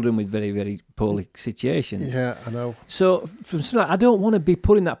children with very, very poorly situations. Yeah, I know. So from something like, I don't want to be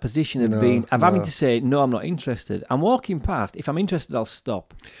put in that position of having to say, no, I'm not interested. I'm walking past. If I'm interested, I'll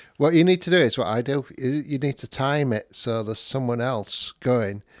stop. What you need to do is what I do. You need to time it so there's someone else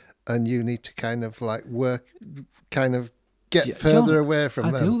going, and you need to kind of like get further away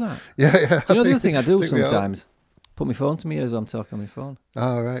from them. I do that. Yeah. Do you know the other thing I do sometimes? Put my phone to me as I'm talking on my phone.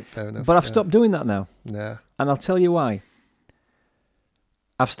 Oh, right, fair enough. But I've stopped doing that now. Yeah. And I'll tell you why.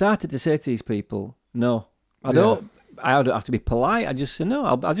 I've started to say to these people, no, I don't have to be polite. I just say no.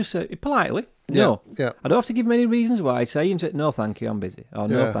 I'll just say it politely. No. Yeah. I don't have to give them any reasons why. I say, no, thank you, I'm busy. Or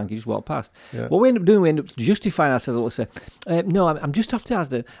no, thank you, just walk past. Yeah. What we end up doing, we end up justifying ourselves. We'll say, no, I'm just off to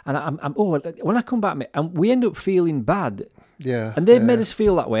Asda, and when I come back, and we end up feeling bad. Yeah. And they've made us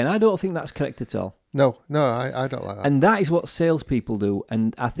feel that way, and I don't think that's correct at all. No, I don't like that. And that is what salespeople do.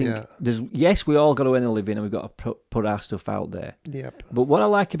 And I think yes, we all got to earn a living, and we've got to put our stuff out there. Yep. But what I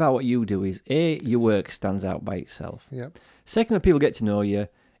like about what you do is, A, your work stands out by itself. Yep. Second, when people get to know you,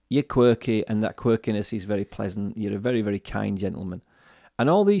 you're quirky, and that quirkiness is very pleasant. You're a very, very kind gentleman. And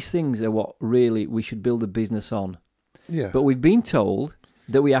all these things are what really we should build a business on. Yeah. But we've been told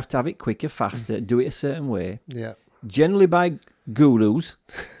that we have to have it quicker, faster, do it a certain way. Yeah. Generally by gurus.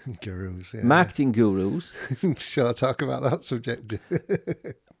 Gurus, yeah. Marketing gurus. Shall I talk about that subject?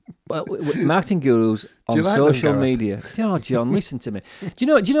 Well, marketing gurus on you like them, social Gareth? media. Oh, John, listen to me. Do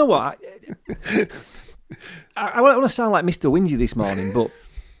you know what? I want to sound like Mr. Whingy this morning, but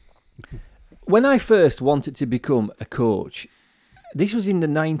when I first wanted to become a coach, this was in the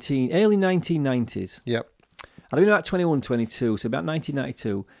early 1990s. Yep. I'd been about 21, 22, so about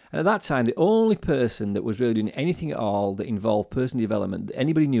 1992. And at that time, the only person that was really doing anything at all that involved personal development that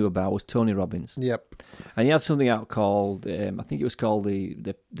anybody knew about was Tony Robbins. Yep. And he had something out called, I think it was called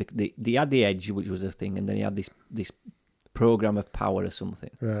the had the Edge, which was a thing, and then he had this program of power or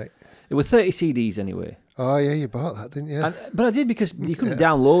something. Right. There were 30 CDs anyway. Oh, yeah, you bought that, didn't you? But I did because you couldn't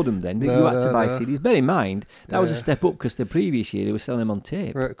download them then. You had to buy no. CDs. Bear in mind, that was a step up because the previous year they were selling them on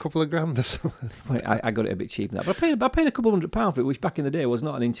tape. Right, a couple of grand or something. Well, I got it a bit cheap than that. But I paid a couple £100 for it, which back in the day was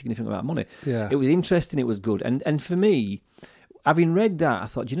not an insignificant amount of money. Yeah. It was interesting, it was good. And for me, having read that, I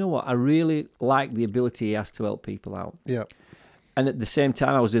thought, do you know what? I really like the ability he has to help people out. Yep. And at the same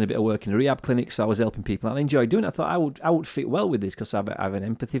time, I was doing a bit of work in a rehab clinic, so I was helping people out. I enjoyed doing it. I thought I would fit well with this because I have an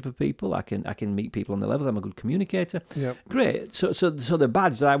empathy for people. I can meet people on the level. I'm a good communicator. Yep. Great. So the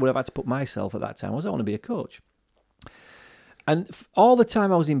badge that I would have had to put myself at that time was I want to be a coach. And all the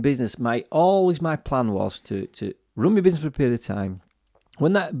time I was in business, my plan was to run my business for a period of time.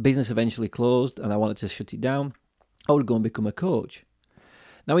 When that business eventually closed and I wanted to shut it down, I would go and become a coach.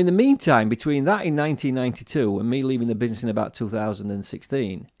 Now, in the meantime, between that in 1992 and me leaving the business in about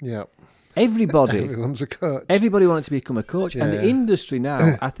 2016, Yep. everyone's a coach. Everybody wanted to become a coach. Yeah. And the industry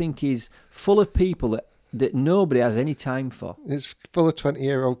now, I think, is full of people that nobody has any time for. It's full of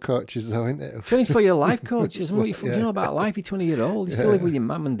 20-year-old coaches, though, isn't it? 24-year life coaches. What like, you know about life? You're 20-year-old. You still live with your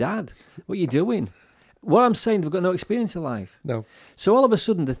mum and dad. What are you doing? What I'm saying, they've got no experience of life. No. So all of a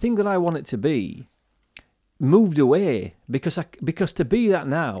sudden, the thing that I want it to be moved away because to be that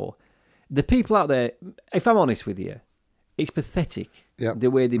now, the people out there, if I'm honest with you, it's pathetic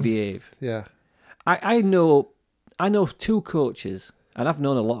the way they behave. Yeah. I know two coaches, and I've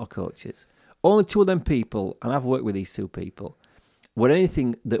known a lot of coaches. Only two of them people, and I've worked with these two people, were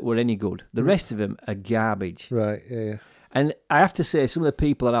anything that were any good. The rest of them are garbage. Right, yeah. And I have to say, some of the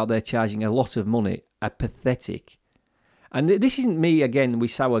people that are out there charging a lot of money are pathetic. And this isn't me, again,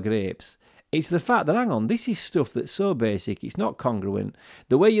 with sour grapes. It's the fact that, hang on, this is stuff that's so basic, it's not congruent.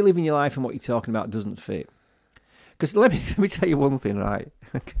 The way you live in your life and what you're talking about doesn't fit. Because let me tell you one thing, right?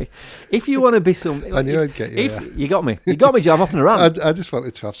 Okay. If you want to be some... I knew I'd get you. You got me. You got me, Joe. I'm off on a rant. I just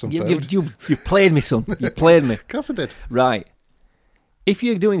wanted to have some food. You've played me, son. You've played me. Of course I did. Right. If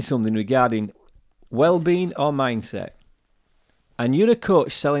you're doing something regarding well-being or mindset, and you're a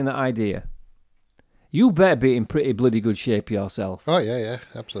coach selling that idea, you better be in pretty bloody good shape yourself. Oh, yeah,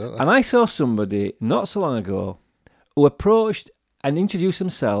 absolutely. And I saw somebody not so long ago who approached and introduced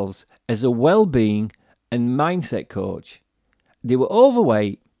themselves as a well-being and mindset coach. They were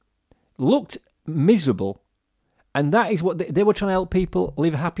overweight, looked miserable, and that is what they were trying to help people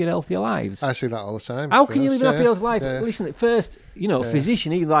live happier, healthier lives. I see that all the time. How can you live a happy, healthy life? Yeah. Listen, at first,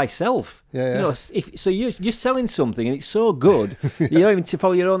 physician, heal thyself. Yeah. You know, so you're selling something and it's so good, you don't even to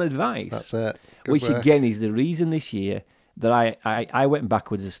follow your own advice. That's it. Good Which work. again is the reason this year that I went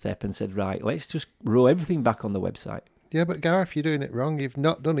backwards a step and said, right, let's just row everything back on the website. Yeah, but Gareth, you're doing it wrong. You've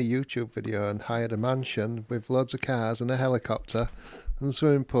not done a YouTube video and hired a mansion with loads of cars and a helicopter and a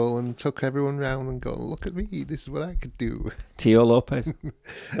swimming pool and took everyone round and go, look at me, this is what I could do. Tio Lopez.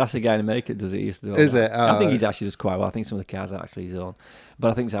 That's the guy in America that does it. He used to do all Is that. it? I think he's actually does quite well. I think some of the cars are actually his own.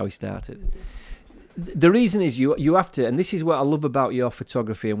 But I think it's how he started. The reason is you have to, and this is what I love about your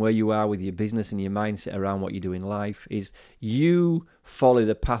photography and where you are with your business and your mindset around what you do in life, is you follow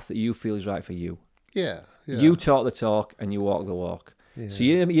the path that you feel is right for you. Yeah. You talk the talk and you walk the walk. Yeah. So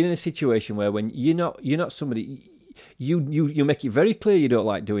you're in a situation where when you're not somebody, you make it very clear you don't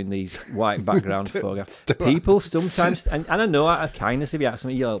like doing these white background photographs. People sometimes, and I know out of kindness, if you ask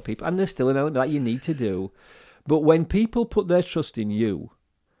them, you help people, and there's still an element that you need to do. But when people put their trust in you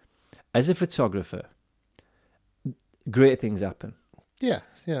as a photographer, great things happen. Yeah.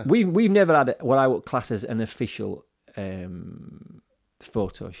 We've never had what I would class as an official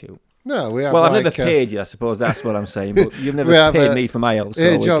photo shoot. No, we have. Well, I've never paid you, I suppose that's what I'm saying. But you've never paid me for my help. So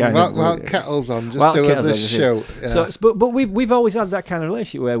hey, John, while kettle's on, just do us this show. Yeah. So, but we've always had that kind of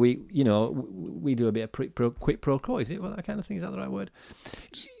relationship where we do a bit of quid pro quo. Is it that kind of thing? Is that the right word?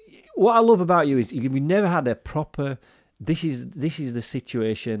 What I love about you is we never had a proper. This is the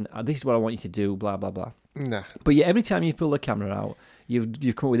situation. This is what I want you to do. Blah blah blah. Nah. But yeah, every time you pull the camera out,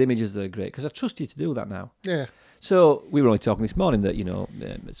 you've come up with images that are great because I trust you to do that now. Yeah. So we were only talking this morning that,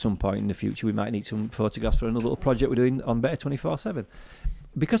 at some point in the future we might need some photographs for another little project we're doing on Better 24/7.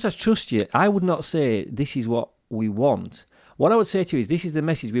 Because I trust you, I would not say this is what we want. What I would say to you is, this is the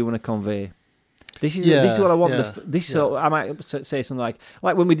message we want to convey. This is what I want. So I might say something like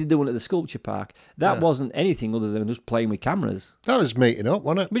when we did the one at the sculpture park. That wasn't anything other than just playing with cameras. That was meeting up,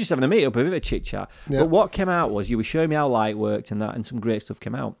 wasn't it? We're just having a meet up, a bit of a chit chat. Yeah. But what came out was you were showing me how light worked and that, and some great stuff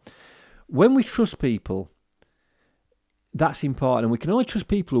came out. When we trust people, that's important, and we can only trust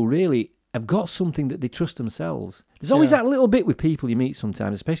people who really have got something that they trust themselves. There's always that little bit with people you meet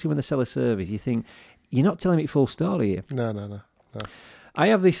sometimes, especially when they sell a service. You think, you're not telling me full story here. No. I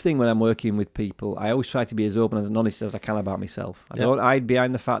have this thing when I'm working with people. I always try to be as open and honest as I can about myself. I don't hide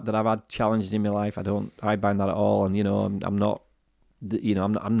behind the fact that I've had challenges in my life. I don't hide behind that at all. And I'm not,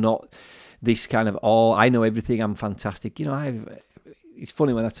 I'm not this kind of I know everything. I'm fantastic. It's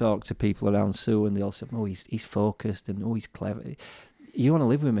funny when I talk to people around Sue and they all say, "Oh, he's focused and he's clever." You want to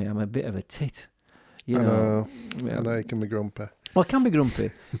live with me? I'm a bit of a tit. I know you can be grumpy. Well, I can be grumpy,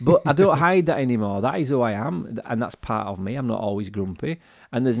 but I don't hide that anymore. That is who I am, and that's part of me. I'm not always grumpy,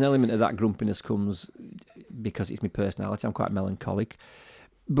 and there's an element of that grumpiness comes because it's my personality. I'm quite melancholic.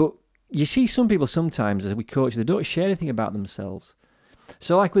 But you see some people sometimes, as we coach, they don't share anything about themselves.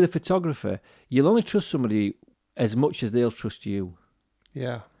 So like with a photographer, you'll only trust somebody as much as they'll trust you.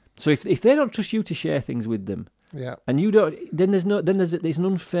 Yeah. So if they don't trust you to share things with them, and you don't, then there's an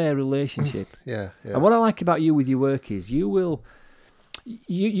unfair relationship. Yeah. And what I like about you with your work is you will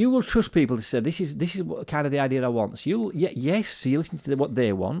trust people to say this is what kind of the idea I want. So so you listen to what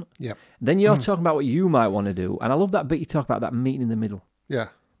they want. Yeah. Then you're talking about what you might want to do, and I love that bit you talk about, that meeting in the middle. Yeah.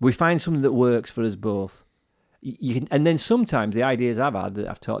 We find something that works for us both. And then sometimes the ideas I've had that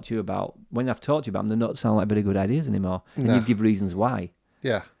I've talked to you about, when I've talked to you about them, they don't sound like very good ideas anymore, and you give reasons why.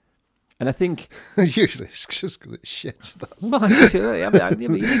 Yeah. And I think usually it's just because it's shit. Well, you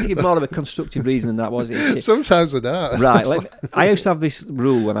need to give more of a constructive reason than that, was it? Sometimes I don't. Right. I used to have this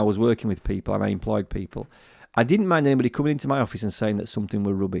rule when I was working with people and I employed people. I didn't mind anybody coming into my office and saying that something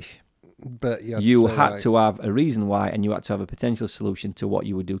were rubbish. But you had to have a reason why, and you had to have a potential solution to what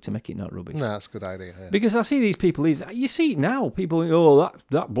you would do to make it not rubbish. No, that's a good idea. Yeah. Because I see these people, you see it now. People think,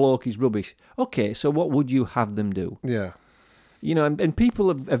 that bloke is rubbish. Okay, so what would you have them do? Yeah. And people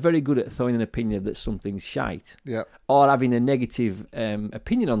are very good at throwing an opinion that something's shite. Yeah. Or having a negative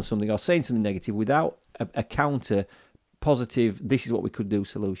opinion on something, or saying something negative without a counter positive, this is what we could do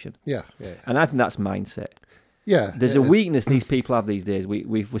solution. Yeah. And I think that's mindset. Yeah. There's a weakness these people have these days.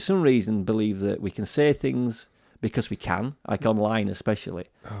 We for some reason believe that we can say things because we can, like online especially,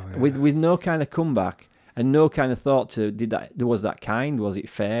 with no kind of comeback and no kind of thought to, was that kind? Was it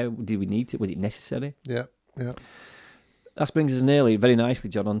fair? Did we need to? Was it necessary? Yeah. That brings us very nicely,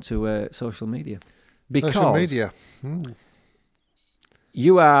 John, onto social media. Because social media.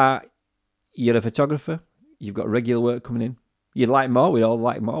 You're a photographer. You've got regular work coming in. You'd like more. We all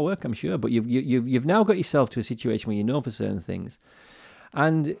like more work, I'm sure. But you've now got yourself to a situation where you know for certain things.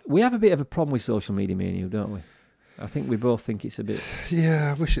 And we have a bit of a problem with social media, me and you, don't we? I think we both think it's a bit...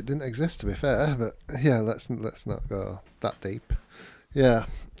 Yeah, I wish it didn't exist, to be fair. But yeah, let's not go that deep. Yeah.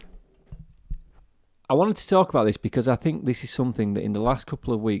 I wanted to talk about this because I think this is something that in the last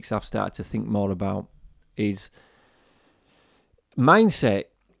couple of weeks I've started to think more about, is mindset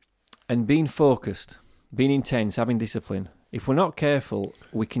and being focused, being intense, having discipline. If we're not careful,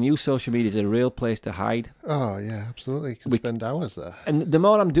 we can use social media as a real place to hide. Oh yeah, absolutely. You can spend hours there. And the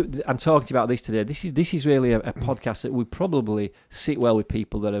more I'm talking about this today, this is really a podcast that would probably sit well with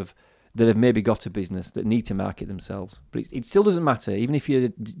people that have maybe got a business that need to market themselves. But it still doesn't matter, even if you're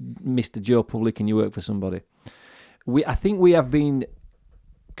Mr. Joe Public and you work for somebody. I think we have been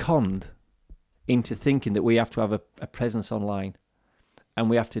conned into thinking that we have to have a presence online. And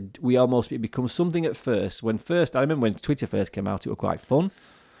it becomes something at first. I remember when Twitter first came out, it was quite fun.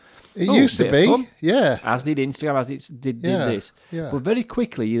 It used to be, fun. Yeah. As did Instagram, as it did this. Yeah. But very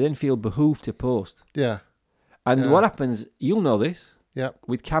quickly, you then feel behooved to post. Yeah. And what happens, you'll know this,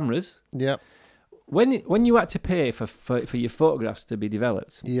 with cameras. Yep. When you had to pay for your photographs to be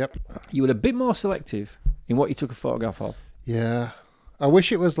developed, you were a bit more selective in what you took a photograph of. Yeah. I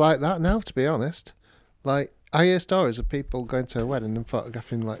wish it was like that now, to be honest. Like, I hear stories of people going to a wedding and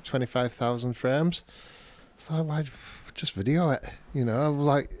photographing like 25,000 frames. So why just video it?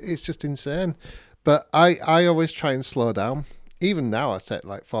 It's just insane. But I always try and slow down. Even now I take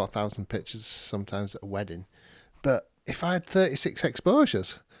like 4,000 pictures sometimes at a wedding. But if I had 36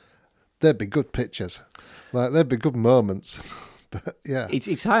 exposures, they'd be good pictures. Like, they'd be good moments. But yeah. It's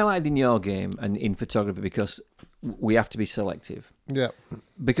highlighted in your game and in photography because we have to be selective. Yeah.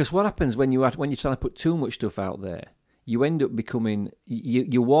 Because what happens when you're trying to put too much stuff out there, you end up becoming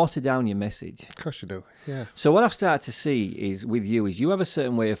you water down your message. Of course you do. Yeah. So what I've started to see is with you is you have a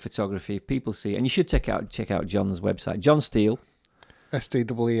certain way of photography. If people see, and you should check out John's website, John Steele,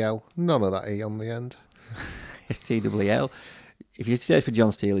 STEEL, none of that E on the end. STEEL. If you search for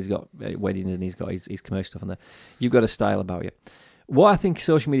John Steele, he's got weddings and he's got his commercial stuff on there. You've got a style about you. What I think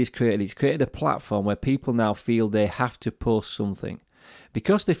social media's created, it's created a platform where people now feel they have to post something.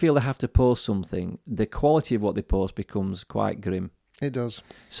 Because they feel they have to post something, the quality of what they post becomes quite grim. It does.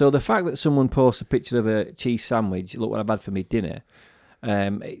 So the fact that someone posts a picture of a cheese sandwich, look what I've had for me dinner,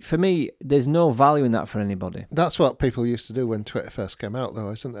 for me, there's no value in that for anybody. That's what people used to do when Twitter first came out,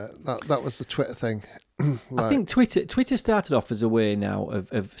 though, isn't it? That was the Twitter thing. I think Twitter started off as a way now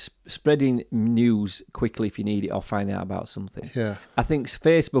of spreading news quickly if you need it or finding out about something. Yeah. I think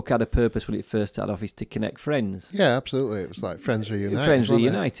Facebook had a purpose when it first started off, is to connect friends. Yeah, absolutely. It was like Friends Reunited. Friends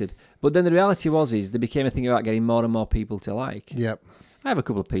Reunited. But then the reality is there became a thing about getting more and more people to like. Yep. I have a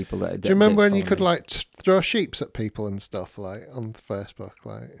couple of people that... Do you remember when you could like throw sheeps at people and stuff like on Facebook?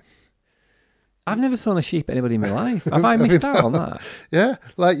 Like, I've never thrown a sheep at anybody in my life. Have I missed out on that? Yeah,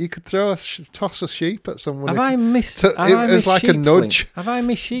 like you could toss a sheep at someone. Have I missed? It was like a nudge. Have I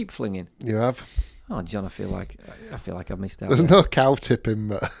missed sheep flinging? You have. Oh, John, I feel like I've missed out. There's no cow tipping,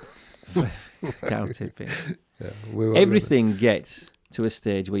 but cow tipping. Yeah, everything gets to a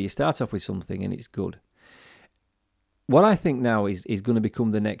stage where you start off with something and it's good. What I think now is going to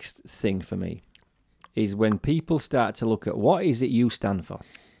become the next thing for me is when people start to look at what is it you stand for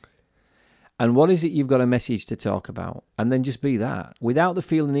and what is it you've got a message to talk about, and then just be that without the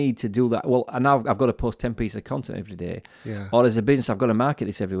feel need to do that. Well, and now I've got to post 10 pieces of content every day. Yeah. Or as a business, I've got to market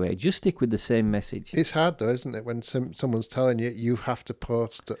this everywhere. Just stick with the same message. It's hard though, isn't it? When someone's telling you have to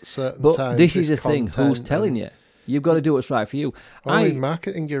post at certain but times. But this is the thing. Who's telling you? You've got to do what's right for you. Only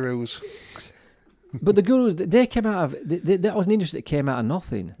marketing gurus. But the gurus, they came out of... that was an industry that came out of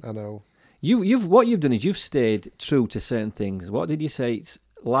nothing. I know. What you've done is you've stayed true to certain things. What did you say? It's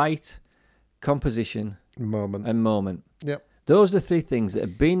light, composition, and moment. Yep. Those are the three things that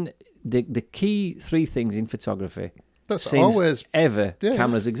have been the key three things in photography. That's since always ever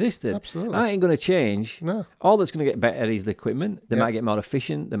cameras existed. Absolutely. That ain't going to change. No. All that's going to get better is the equipment. They might get more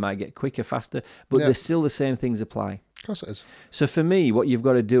efficient. They might get quicker, faster. But there's still the same things apply. Of course it is. So for me, what you've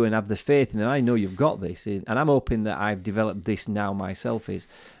got to do and have the faith in, and I know you've got this, and I'm hoping that I've developed this now myself, is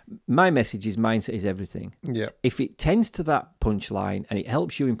my message is mindset is everything. Yeah. If it tends to that punchline and it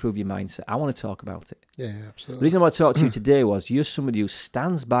helps you improve your mindset, I want to talk about it. Yeah, absolutely. The reason I want to talk to you today was you're somebody who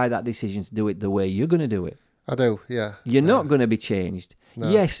stands by that decision to do it the way you're going to do it. I do, yeah. You're not going to be changed. No.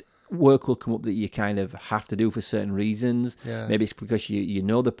 Yes, work will come up that you kind of have to do for certain reasons. Yeah. Maybe it's because you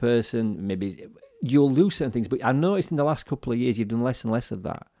know the person. Maybe you'll lose certain things. But I noticed in the last couple of years you've done less and less of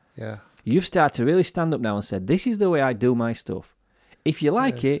that. Yeah. You've started to really stand up now and said, this is the way I do my stuff. If you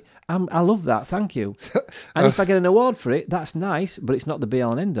like it, I love that. Thank you. And if I get an award for it, that's nice, but it's not the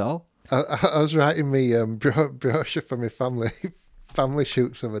be-all and end-all. I was writing me brochure for my family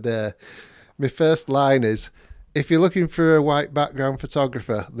shoots of a day. My first line is, if you're looking for a white background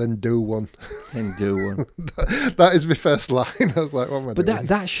photographer, then do one. Then do one. That is my first line. I was like, what am I doing? But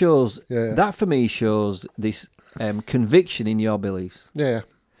that shows, that for me shows this conviction in your beliefs. Yeah.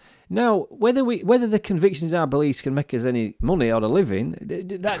 Now, whether the convictions in our beliefs can make us any money or a living,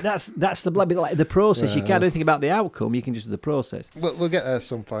 that's the process. You can't do anything about the outcome. You can just do the process. We'll get there at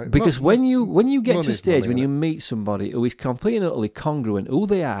some point. Because when you get to a stage when money, you meet somebody who is completely and utterly congruent who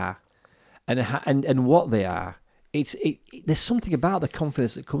they are and what they are, there's something about the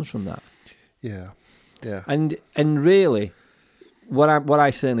confidence that comes from that. Yeah, yeah. And really, what I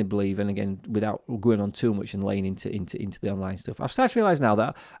certainly believe, and again, without going on too much and laying into the online stuff, I've started to realise now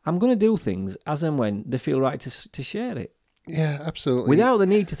that I'm going to do things as and when they feel right to share it. Yeah, absolutely. Without the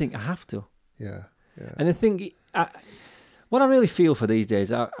need to think I have to. Yeah, yeah. And I think what I really feel for these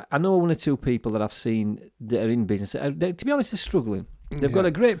days, I know one or two people that I've seen that are in business. To be honest, they're struggling. They've got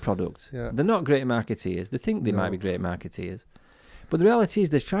a great product. Yeah. They're not great marketeers. They think they might be great marketeers. But the reality is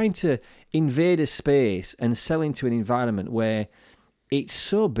they're trying to invade a space and sell into an environment where it's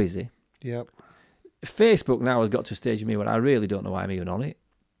so busy. Yep. Facebook now has got to a stage of me where I really don't know why I'm even on it.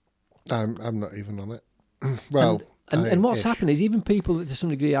 I'm not even on it. Well, and what's happened is even people that to some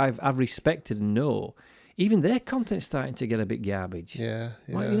degree I've respected and know, even their content's starting to get a bit garbage. Yeah,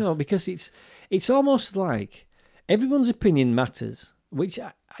 yeah. Like, because it's almost like everyone's opinion matters. Which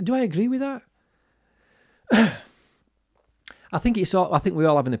do I agree with that? I think we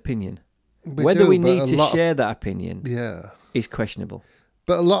all have an opinion. Whether we need to share that opinion is questionable.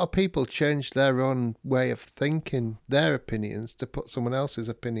 But a lot of people change their own way of thinking, their opinions, to put someone else's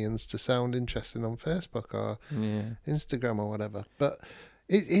opinions to sound interesting on Facebook or Instagram or whatever. But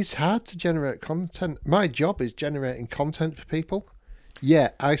it's hard to generate content. My job is generating content for people.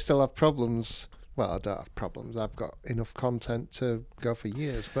 Yeah, I still have problems. Well, I don't have problems. I've got enough content to go for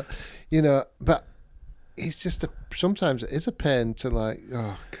years. But, but it's just sometimes it is a pain to like,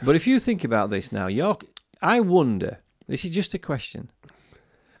 oh, God. But if you think about this now, I wonder, this is just a question.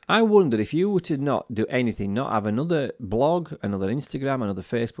 I wonder if you were to not do anything, not have another blog, another Instagram, another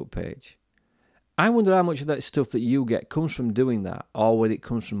Facebook page, I wonder how much of that stuff that you get comes from doing that, or whether it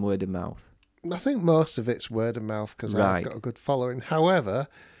comes from word of mouth. I think most of it's word of mouth because I've got a good following. However,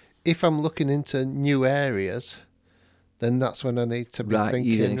 if I'm looking into new areas, then that's when I need to be thinking.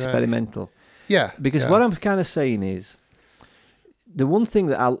 Using experimental. Yeah. Because what I'm kind of saying is, the one thing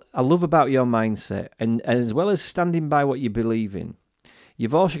that I love about your mindset, and as well as standing by what you believe in,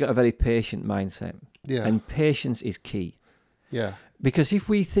 you've also got a very patient mindset. Yeah. And patience is key. Yeah. Because if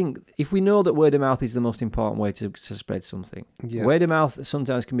we know that word of mouth is the most important way to spread something, word of mouth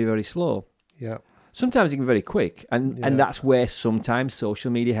sometimes can be very slow. Yeah. Sometimes it can be very quick, and that's where sometimes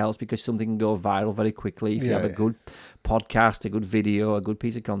social media helps because something can go viral very quickly if you have a good podcast, a good video, a good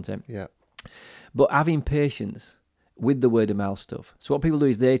piece of content. Yeah. But having patience with the word of mouth stuff. So what people do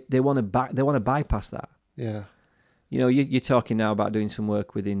is they want to bypass that. Yeah. You're talking now about doing some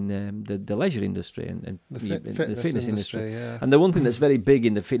work within the leisure industry and the fitness industry. Yeah. And the one thing that's very big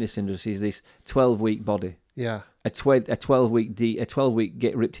in the fitness industry is this 12-week body. Yeah. A 12-week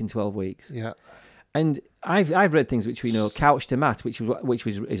get ripped in 12 weeks. Yeah. And I've read things which we know, couch to mat, which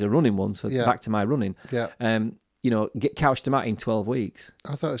is a running one. So back to my running. Yeah. Get couch to mat in 12 weeks.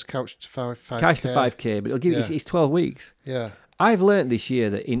 I thought it was couch to 5K. Couch to 5K, but it'll give you it's 12 weeks. Yeah. I've learnt this year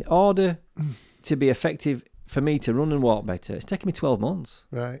that in order to be effective for me to run and walk better, it's taken me 12 months.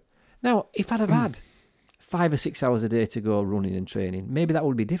 Right. Now, if I'd have had 5 or 6 hours a day to go running and training, maybe that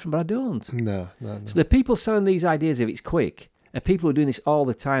would be different, but I don't. No. So the people selling these ideas if it's quick are people who are doing this all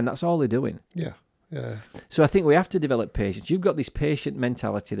the time. That's all they're doing. Yeah. Yeah. So I think we have to develop patience. You've got this patient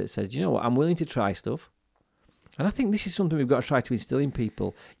mentality that says, you know what, I'm willing to try stuff. And I think this is something we've got to try to instill in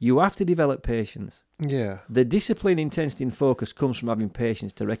people. You have to develop patience. Yeah. The discipline, intensity, and focus comes from having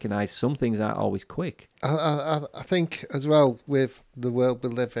patience to recognise some things aren't always quick. I think as well with the world we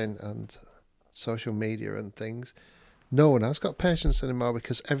live in and social media and things, no one has got patience anymore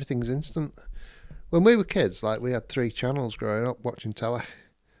because everything's instant. When we were kids, like we had 3 channels growing up watching telly.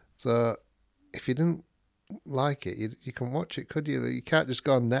 So if you didn't like it, you can watch it, could you? You can't just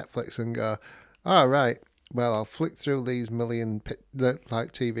go on Netflix and go, all right, well, I'll flick through these million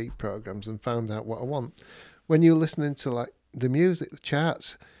TV programs and find out what I want. When you're listening to like the music, the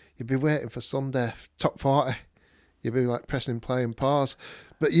charts, you'd be waiting for Sunday top 40. You'd be like pressing play and pause,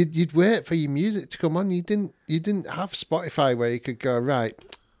 but you'd wait for your music to come on. You didn't have Spotify where you could go, right,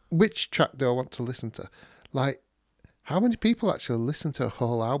 which track do I want to listen to? Like, how many people actually listen to a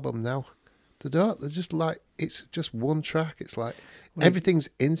whole album now? They don't. They're just like, it's just one track. It's like everything's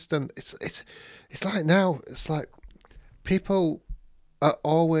instant. It's like now. It's like people are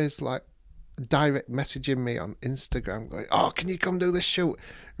always like direct messaging me on Instagram, going, "Oh, can you come do this shoot?"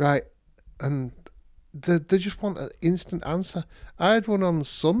 Right, and they just want an instant answer. I had one on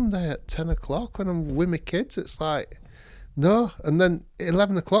Sunday at 10 o'clock when I'm with my kids. It's like, no, and then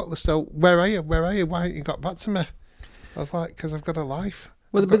 11 o'clock they're still, "Where are you? Where are you? Why haven't you got back to me?" I was like, "Because I've got a life."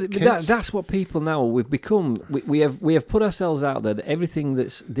 Well, but that's what people now we've become. We have put ourselves out there that everything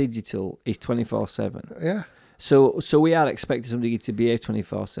that's digital is 24/7. Yeah. So we are expecting somebody to behave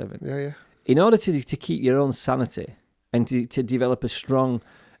 24/7. Yeah. In order to keep your own sanity and to develop a strong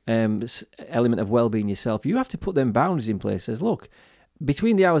element of well-being yourself, you have to put them boundaries in place. Says, look,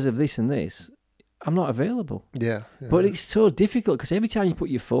 between the hours of this and this, I'm not available. Yeah. But it's so difficult because every time you put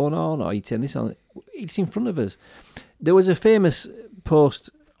your phone on or you turn this on, it's in front of us. There was a famous post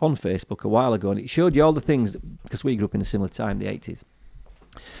on Facebook a while ago, and it showed you all the things because we grew up in a similar time, the 80s.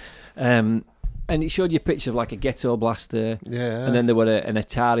 And it showed you a picture of like a Ghetto Blaster, and then there were an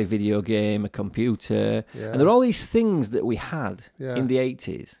Atari video game, a computer, and there were all these things that we had in the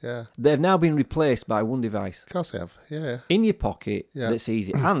 80s. Yeah. They've now been replaced by one device. Of course they have. Yeah. In your pocket, that's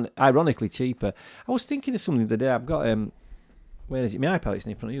easy and ironically cheaper. I was thinking of something the other day. I've got where is it? My iPad. It's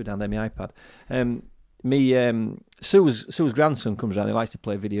in front of you down there. My iPad. Sue's grandson comes around. He likes to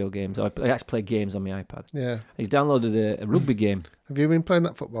play video games. I likes to play games on my iPad. Yeah. He's downloaded a rugby game. Have you been playing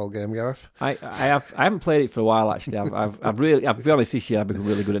that football game, Gareth? I haven't played it for a while actually. I've really, I'll be honest, this year I've become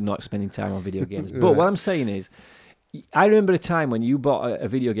really good at not spending time on video games. But what I'm saying is, I remember a time when you bought a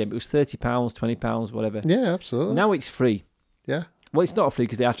video game. It was £30, £20, whatever. Yeah, absolutely. Now it's free. Yeah. Well, it's not free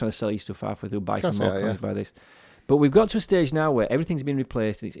because they are trying to sell you stuff halfway through. Buy some Course more they are, coins, buy this. But we've got to a stage now where everything's been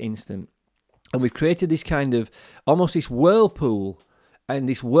replaced and it's instant. And we've created this kind of, almost this whirlpool and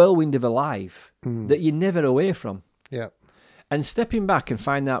this whirlwind of a life that you're never away from. Yeah. And stepping back and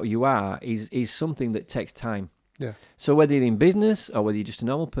finding out who you are is something that takes time. Yeah. So whether you're in business or whether you're just a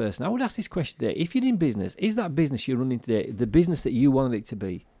normal person, I would ask this question today. If you're in business, is that business you're running today the business that you wanted it to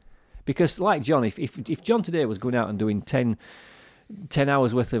be? Because like John, if John today was going out and doing 10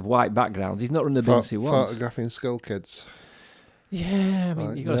 hours worth of white backgrounds, he's not running the business he wants. Photographing school kids. Yeah, I mean,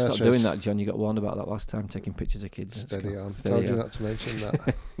 Like you've got to stop nurseries. doing that, John. You got warned about that last time, taking pictures of kids. Steady on. Steady Told you on. not to mention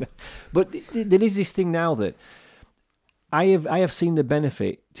that. But there is this thing now that I have seen the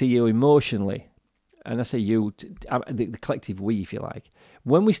benefit to you emotionally, and I say you, the collective we, if you like.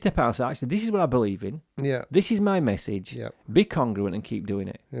 When we step outside, actually, this is what I believe in. Yeah. This is my message. Yeah. Be congruent and keep doing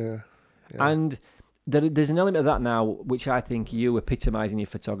it. Yeah. Yeah. And there's an element of that now which I think you epitomise in your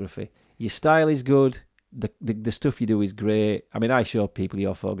photography. Your style is good. The stuff you do is great. I mean, I show people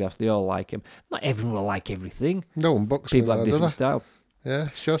your photographs. They all like them. Not everyone will like everything. No one books me People have though, do different they? style. Yeah.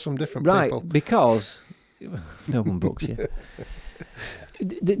 Show some different Right, people. because no one books you.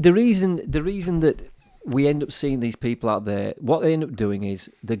 The reason that we end up seeing these people out there, what they end up doing is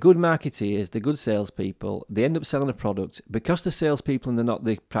the good marketeers, the good salespeople, they end up selling a product because the salespeople and they're not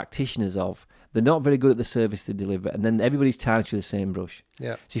the practitioners of, they're not very good at the service they deliver, and then everybody's tarnished with the same brush.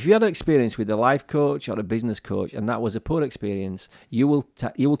 Yeah. So if you had an experience with a life coach or a business coach and that was a poor experience, you will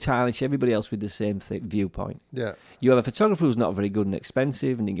tarnish everybody else with the same viewpoint. Yeah. You have a photographer who's not very good and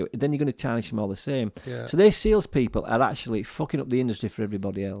expensive, and then you're going to tarnish them all the same. Yeah. So their salespeople are actually fucking up the industry for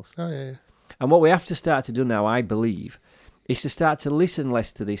everybody else. Oh yeah. And what we have to start to do now, I believe, is to start to listen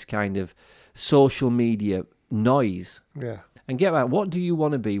less to this kind of social media noise Yeah. and get out, what do you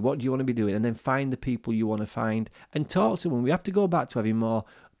want to be? What do you want to be doing? And then find the people you want to find and talk to them. We have to go back to having more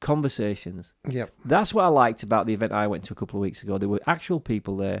conversations. Yeah. That's what I liked about the event I went to a couple of weeks ago. There were actual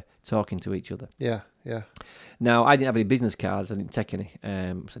people there talking to each other. Yeah. Yeah. Now, I didn't have any business cards. I didn't take any. So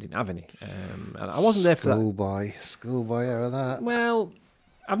I didn't have any. And I wasn't there for that. Schoolboy era that. Well,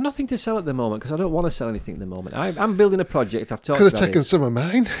 I've nothing to sell at the moment because I don't want to sell anything at the moment. I'm building a project. I've talked Could have about taken this. some of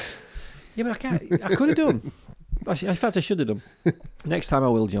mine. Yeah, but I can't. I could have done. Actually, in fact, I should have done. Next time I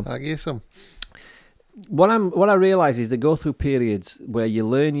will, John. I'll give you some. What I realise is they go through periods where you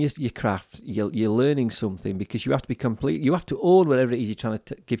learn your craft. You're learning something because you have to be complete. You have to own whatever it is you're trying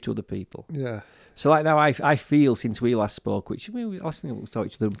to give to other people. Yeah. So like now, I feel since we last spoke, which last thing we talked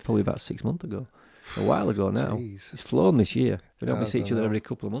to each other probably about 6 months ago, a while ago now. Jeez. It's flown this year. We don't Yeah, see I each other know. every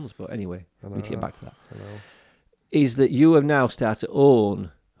couple of months, but anyway, I we need to get know. back to that. I know. Is that you have now started to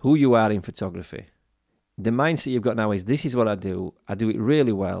own who you are in photography. The mindset you've got now is, this is what I do it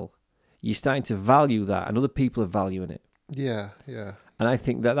really well. You're starting to value that, and other people are valuing it. Yeah. Yeah. And I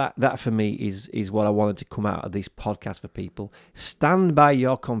think that for me is what I wanted to come out of this podcast for people. Stand by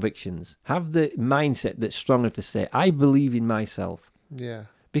your convictions. Have the mindset that's strong enough to say, I believe in myself. Yeah.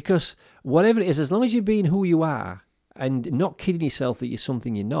 Because whatever it is, as long as you're being who you are and not kidding yourself that you're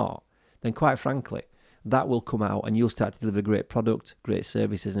something you're not, then quite frankly, that will come out and you'll start to deliver a great product, great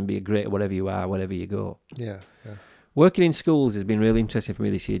services, and be a great whatever you are, wherever you go. Yeah. Yeah. Working in schools has been really interesting for me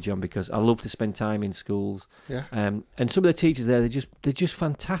this year, John, because I love to spend time in schools. Yeah. And some of the teachers there, they're just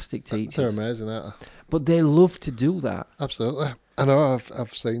fantastic teachers. They're amazing, aren't they? But they love to do that. Absolutely. I know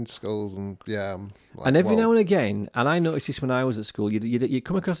I've seen schools and yeah. I'm like, And every whoa. now and again, and I noticed this when I was at school, you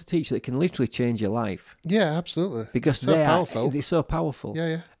come across a teacher that can literally change your life Yeah, absolutely. because So powerful. they're so powerful. Yeah,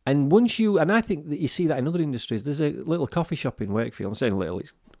 yeah. And and I think that you see that in other industries. There's a little coffee shop in Wakefield. I'm saying little,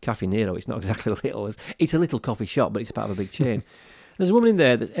 it's Cafe Nero. It's not exactly little. It's a little coffee shop, but it's part of a big chain. There's a woman in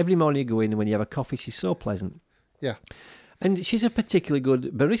there that every morning you go in and when you have a coffee, she's so pleasant. Yeah. And she's a particularly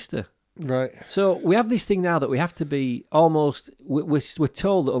good barista. Right. So we have this thing now that we have to be almost, we're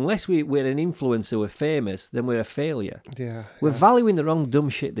told that unless we're an influencer, we're famous, then we're a failure. Yeah. We're yeah. valuing the wrong dumb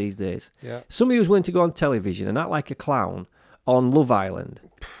shit these days. Yeah. Somebody who's willing to go on television and act like a clown on Love Island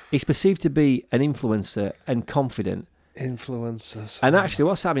is perceived to be an influencer and confident. Influencers. And actually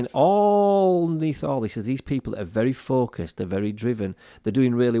what's happening all underneath all this is these people that are very focused, they're very driven, they're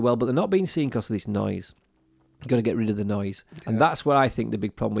doing really well, but they're not being seen because of this noise. You've got to get rid of the noise. And that's what I think the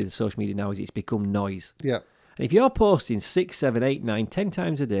big problem with social media now is it's become noise. Yeah. And if you're posting 6, 7, 8, 9, 10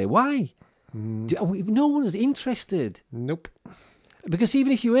 times a day, why? No one's interested. Nope. Because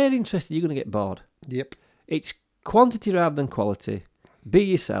even if you are interested, you're going to get bored. Yep. It's quantity rather than quality. Be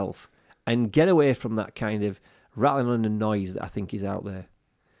yourself and get away from that kind of rattling on the noise that I think is out there.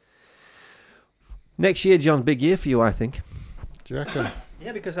 Next year, John, big year for you, I think. Do you reckon?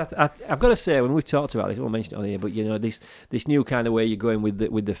 Yeah, because I've got to say, when we've talked about this, I won't mention it on here, but you know, this new kind of way you're going with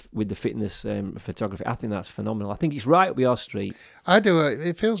the fitness photography, I think that's phenomenal. I think it's right up your street. I do.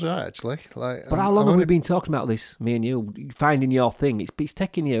 It feels right, actually. Like, But how long have we been talking about this, me and you, finding your thing? It's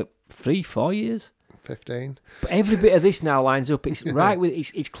taken you 3-4 years. 15. But every bit of this now lines up. It's right with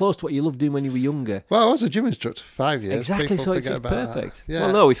it's close to what you loved doing when you were younger. Well, I was a gym instructor for 5 years. Exactly, People so it's forget about perfect. that. Yeah.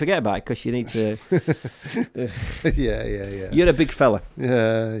 Well, no, we forget about it because you need to. yeah. You're a big fella,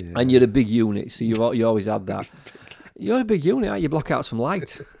 Yeah. and you're a big unit, so you always had that. You're a big unit, aren't you? You block out some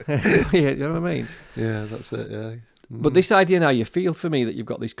light. You know what I mean? Yeah, that's it. Yeah. But this idea now, you feel for me that you've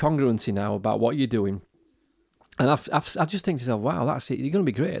got this congruency now about what you're doing, and I just think to myself, wow, that's it. You're going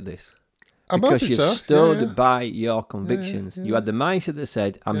to be great at this. Because you've stood by your convictions. Yeah. You had the mindset that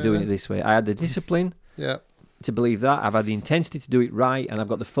said, I'm doing it this way. I had the discipline to believe that. I've had the intensity to do it right, and I've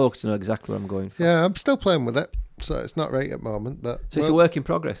got the focus to know exactly what I'm going for. Yeah, I'm still playing with it, so it's not right at the moment. But So it's a work in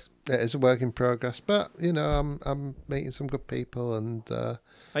progress. It is a work in progress, but you know, I'm meeting some good people, and Are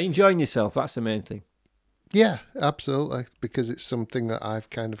you enjoying yourself? That's the main thing. yeah, absolutely, because it's something that I've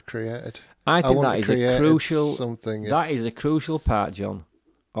kind of created. I think want that to is a create crucial. something. That is a crucial part, John,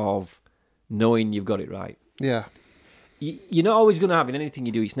 of knowing you've got it right. Yeah, You're not always going to have in anything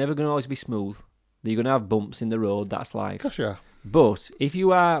you do. It's never going to always be smooth. You're going to have bumps in the road. That's life. gosh, yeah, But if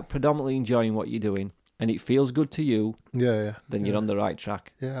you are predominantly enjoying what you're doing and it feels good to you, yeah. then you're on the right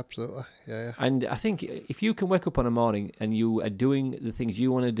track. Yeah, absolutely. Yeah. And I think if you can wake up on a morning and you are doing the things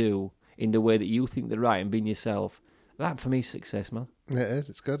you want to do in the way that you think they're right and being yourself, that for me is success, man. It is.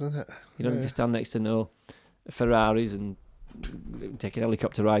 It's good, isn't it? You don't need to stand next to no Ferraris and taking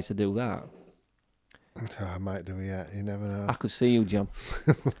helicopter rides to do that. Oh, I might do, yeah. You never know. I could see you, John,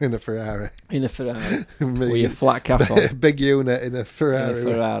 In a Ferrari. in a Ferrari Me, with your flat cap on. big unit in a Ferrari. In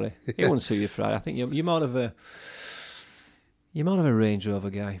a Ferrari. It wouldn't suit you, Ferrari. I think you're more of a Range Rover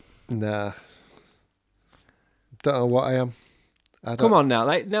guy. Nah. Don't know what I am. Come on now,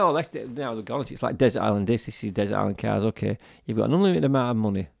 now we're gone. It's like Desert Island. This is Desert Island cars. Okay, you've got an unlimited amount of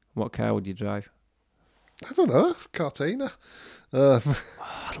money. What car would you drive? I don't know. Cortina. I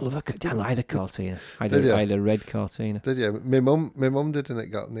love I had a Cortina. I had a red Cortina. Did you? My mum did, and it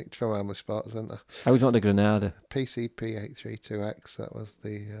got nicked from Hamley Sports Centre. I always wanted a Granada. PCP 832X. That was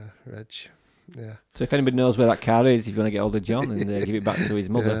the reg. Yeah. So if anybody knows where that car is, if you want to get hold of John and give it back to his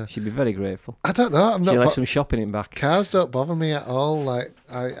mother, she'd be very grateful. I don't know. I'm She'll not. have some shopping in back. Cars don't bother me at all. Like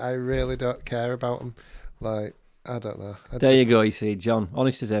I really don't care about them. Like I don't know. There you go. You see, John,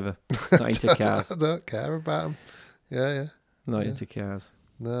 honest as ever. Not into cars. I don't care about them. Yeah. Not into cars.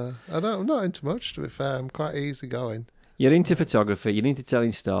 No, I don't. I'm not into much. To be fair, I'm quite easygoing. You're into photography, you're into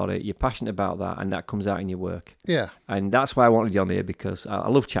telling story, you're passionate about that, and that comes out in your work. Yeah. And that's why I wanted you on here, because I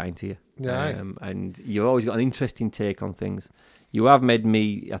love chatting to you. Yeah. And you've always got an interesting take on things. You have made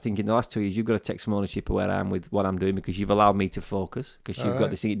me, I think in the last 2 years, you've got to take some ownership of where I am with what I'm doing, because you've allowed me to focus, because you've got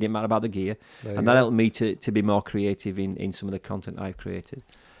this thing, it didn't matter about the gear. And that helped me to be more creative in some of the content I've created.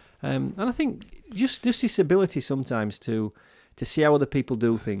 And I think just this ability sometimes to see how other people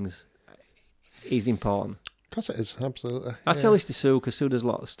do things is important. Of course it is, absolutely. I tell this to Sue, because Sue does a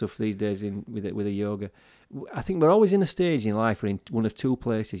lot of stuff these days with the yoga. I think we're always in a stage in life where in one of two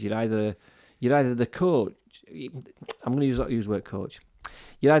places. You're either the coach. I'm going to use the word coach.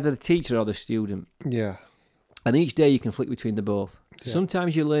 You're either the teacher or the student. Yeah. And each day you can flick between the both. Yeah.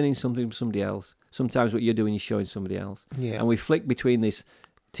 Sometimes you're learning something from somebody else. Sometimes what you're doing is showing somebody else. Yeah. And we flick between this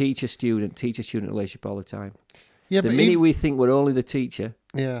teacher-student relationship all the time. Yeah, the but minute we think we're only the teacher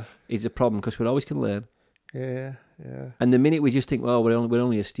yeah. is a problem, because we always can learn. Yeah. And the minute we just think, well, we're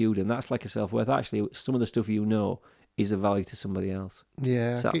only a student, that's like a self-worth. Actually, some of the stuff you know is of value to somebody else.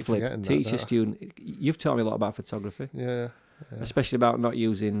 Yeah, So I keep flip, forgetting teacher, that. student. You've taught me a lot about photography, Yeah. especially about not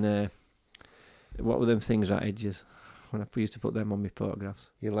using, what were them things at edges? When I used to put them on my photographs.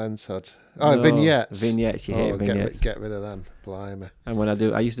 Your lens hood. Oh, No, vignettes. Vignettes, you hate vignettes. Get rid of them. Blimey. And when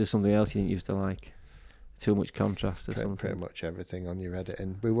I used to do something else you didn't used to like. Too much contrast or something. Pretty much everything on your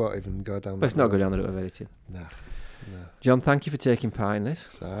editing. We won't even go down. Let's not go down the route of editing. No. John, thank you for taking part in this.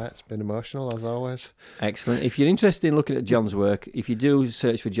 It's all right. It's been emotional as always. Excellent. If you're interested in looking at John's work, if you do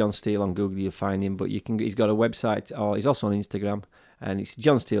search for John Steele on Google, you'll find him. But he's got a website, or he's also on Instagram, and it's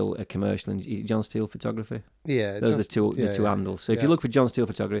John Steele Commercial and John Steele Photography. Yeah, those are the two handles. So if Yeah. you look for John Steele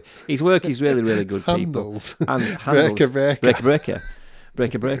Photography, his work is really, really good. Handles. People and handles. Breaker. Breaker.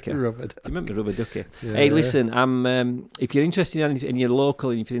 Breaker. Rubber. Do you remember Rubber Ducky? Yeah. Hey, listen, if you're interested in your local,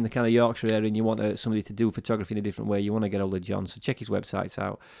 if you're in the kind of Yorkshire area and you want somebody to do photography in a different way, you want to get hold of John, so check his websites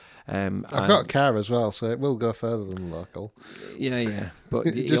out. I've got a car as well, so it will go further than local. Yeah. But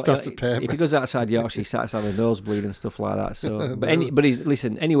It just has to pay me. if he goes outside Yorkshire, he starts having a nosebleed and stuff like that. So, but he's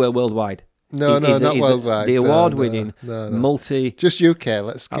anywhere worldwide. No, He's not worldwide. The award-winning no. multi. Just UK.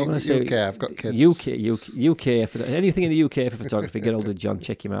 Let's keep gonna say UK. I've got kids. UK. Anything in the UK for photography, get hold of John.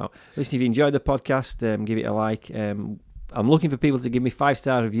 Check him out. Listen, if you enjoyed the podcast, give it a like. I'm looking for people to give me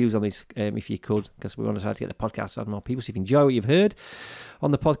 5-star reviews on this, if you could, because we want to try to get the podcast out to more people. So if you enjoy what you've heard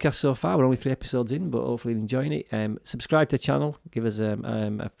on the podcast so far, we're only 3 episodes in, but hopefully you're enjoying it. Subscribe to the channel, give us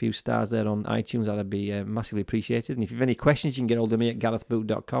a few stars there on iTunes. That'd be massively appreciated. And if you have any questions, you can get hold of me at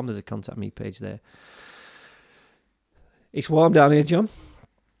garethboot.com. There's a contact me page there. It's warm down here, John.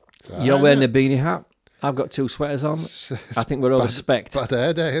 You're wearing a beanie hat. I've got 2 sweaters on. I think we're over spec. Bad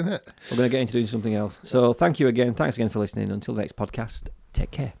hair day, isn't it? We're going to get into doing something else. So thanks again for listening. Until the next podcast,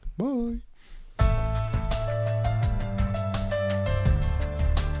 take care. Bye.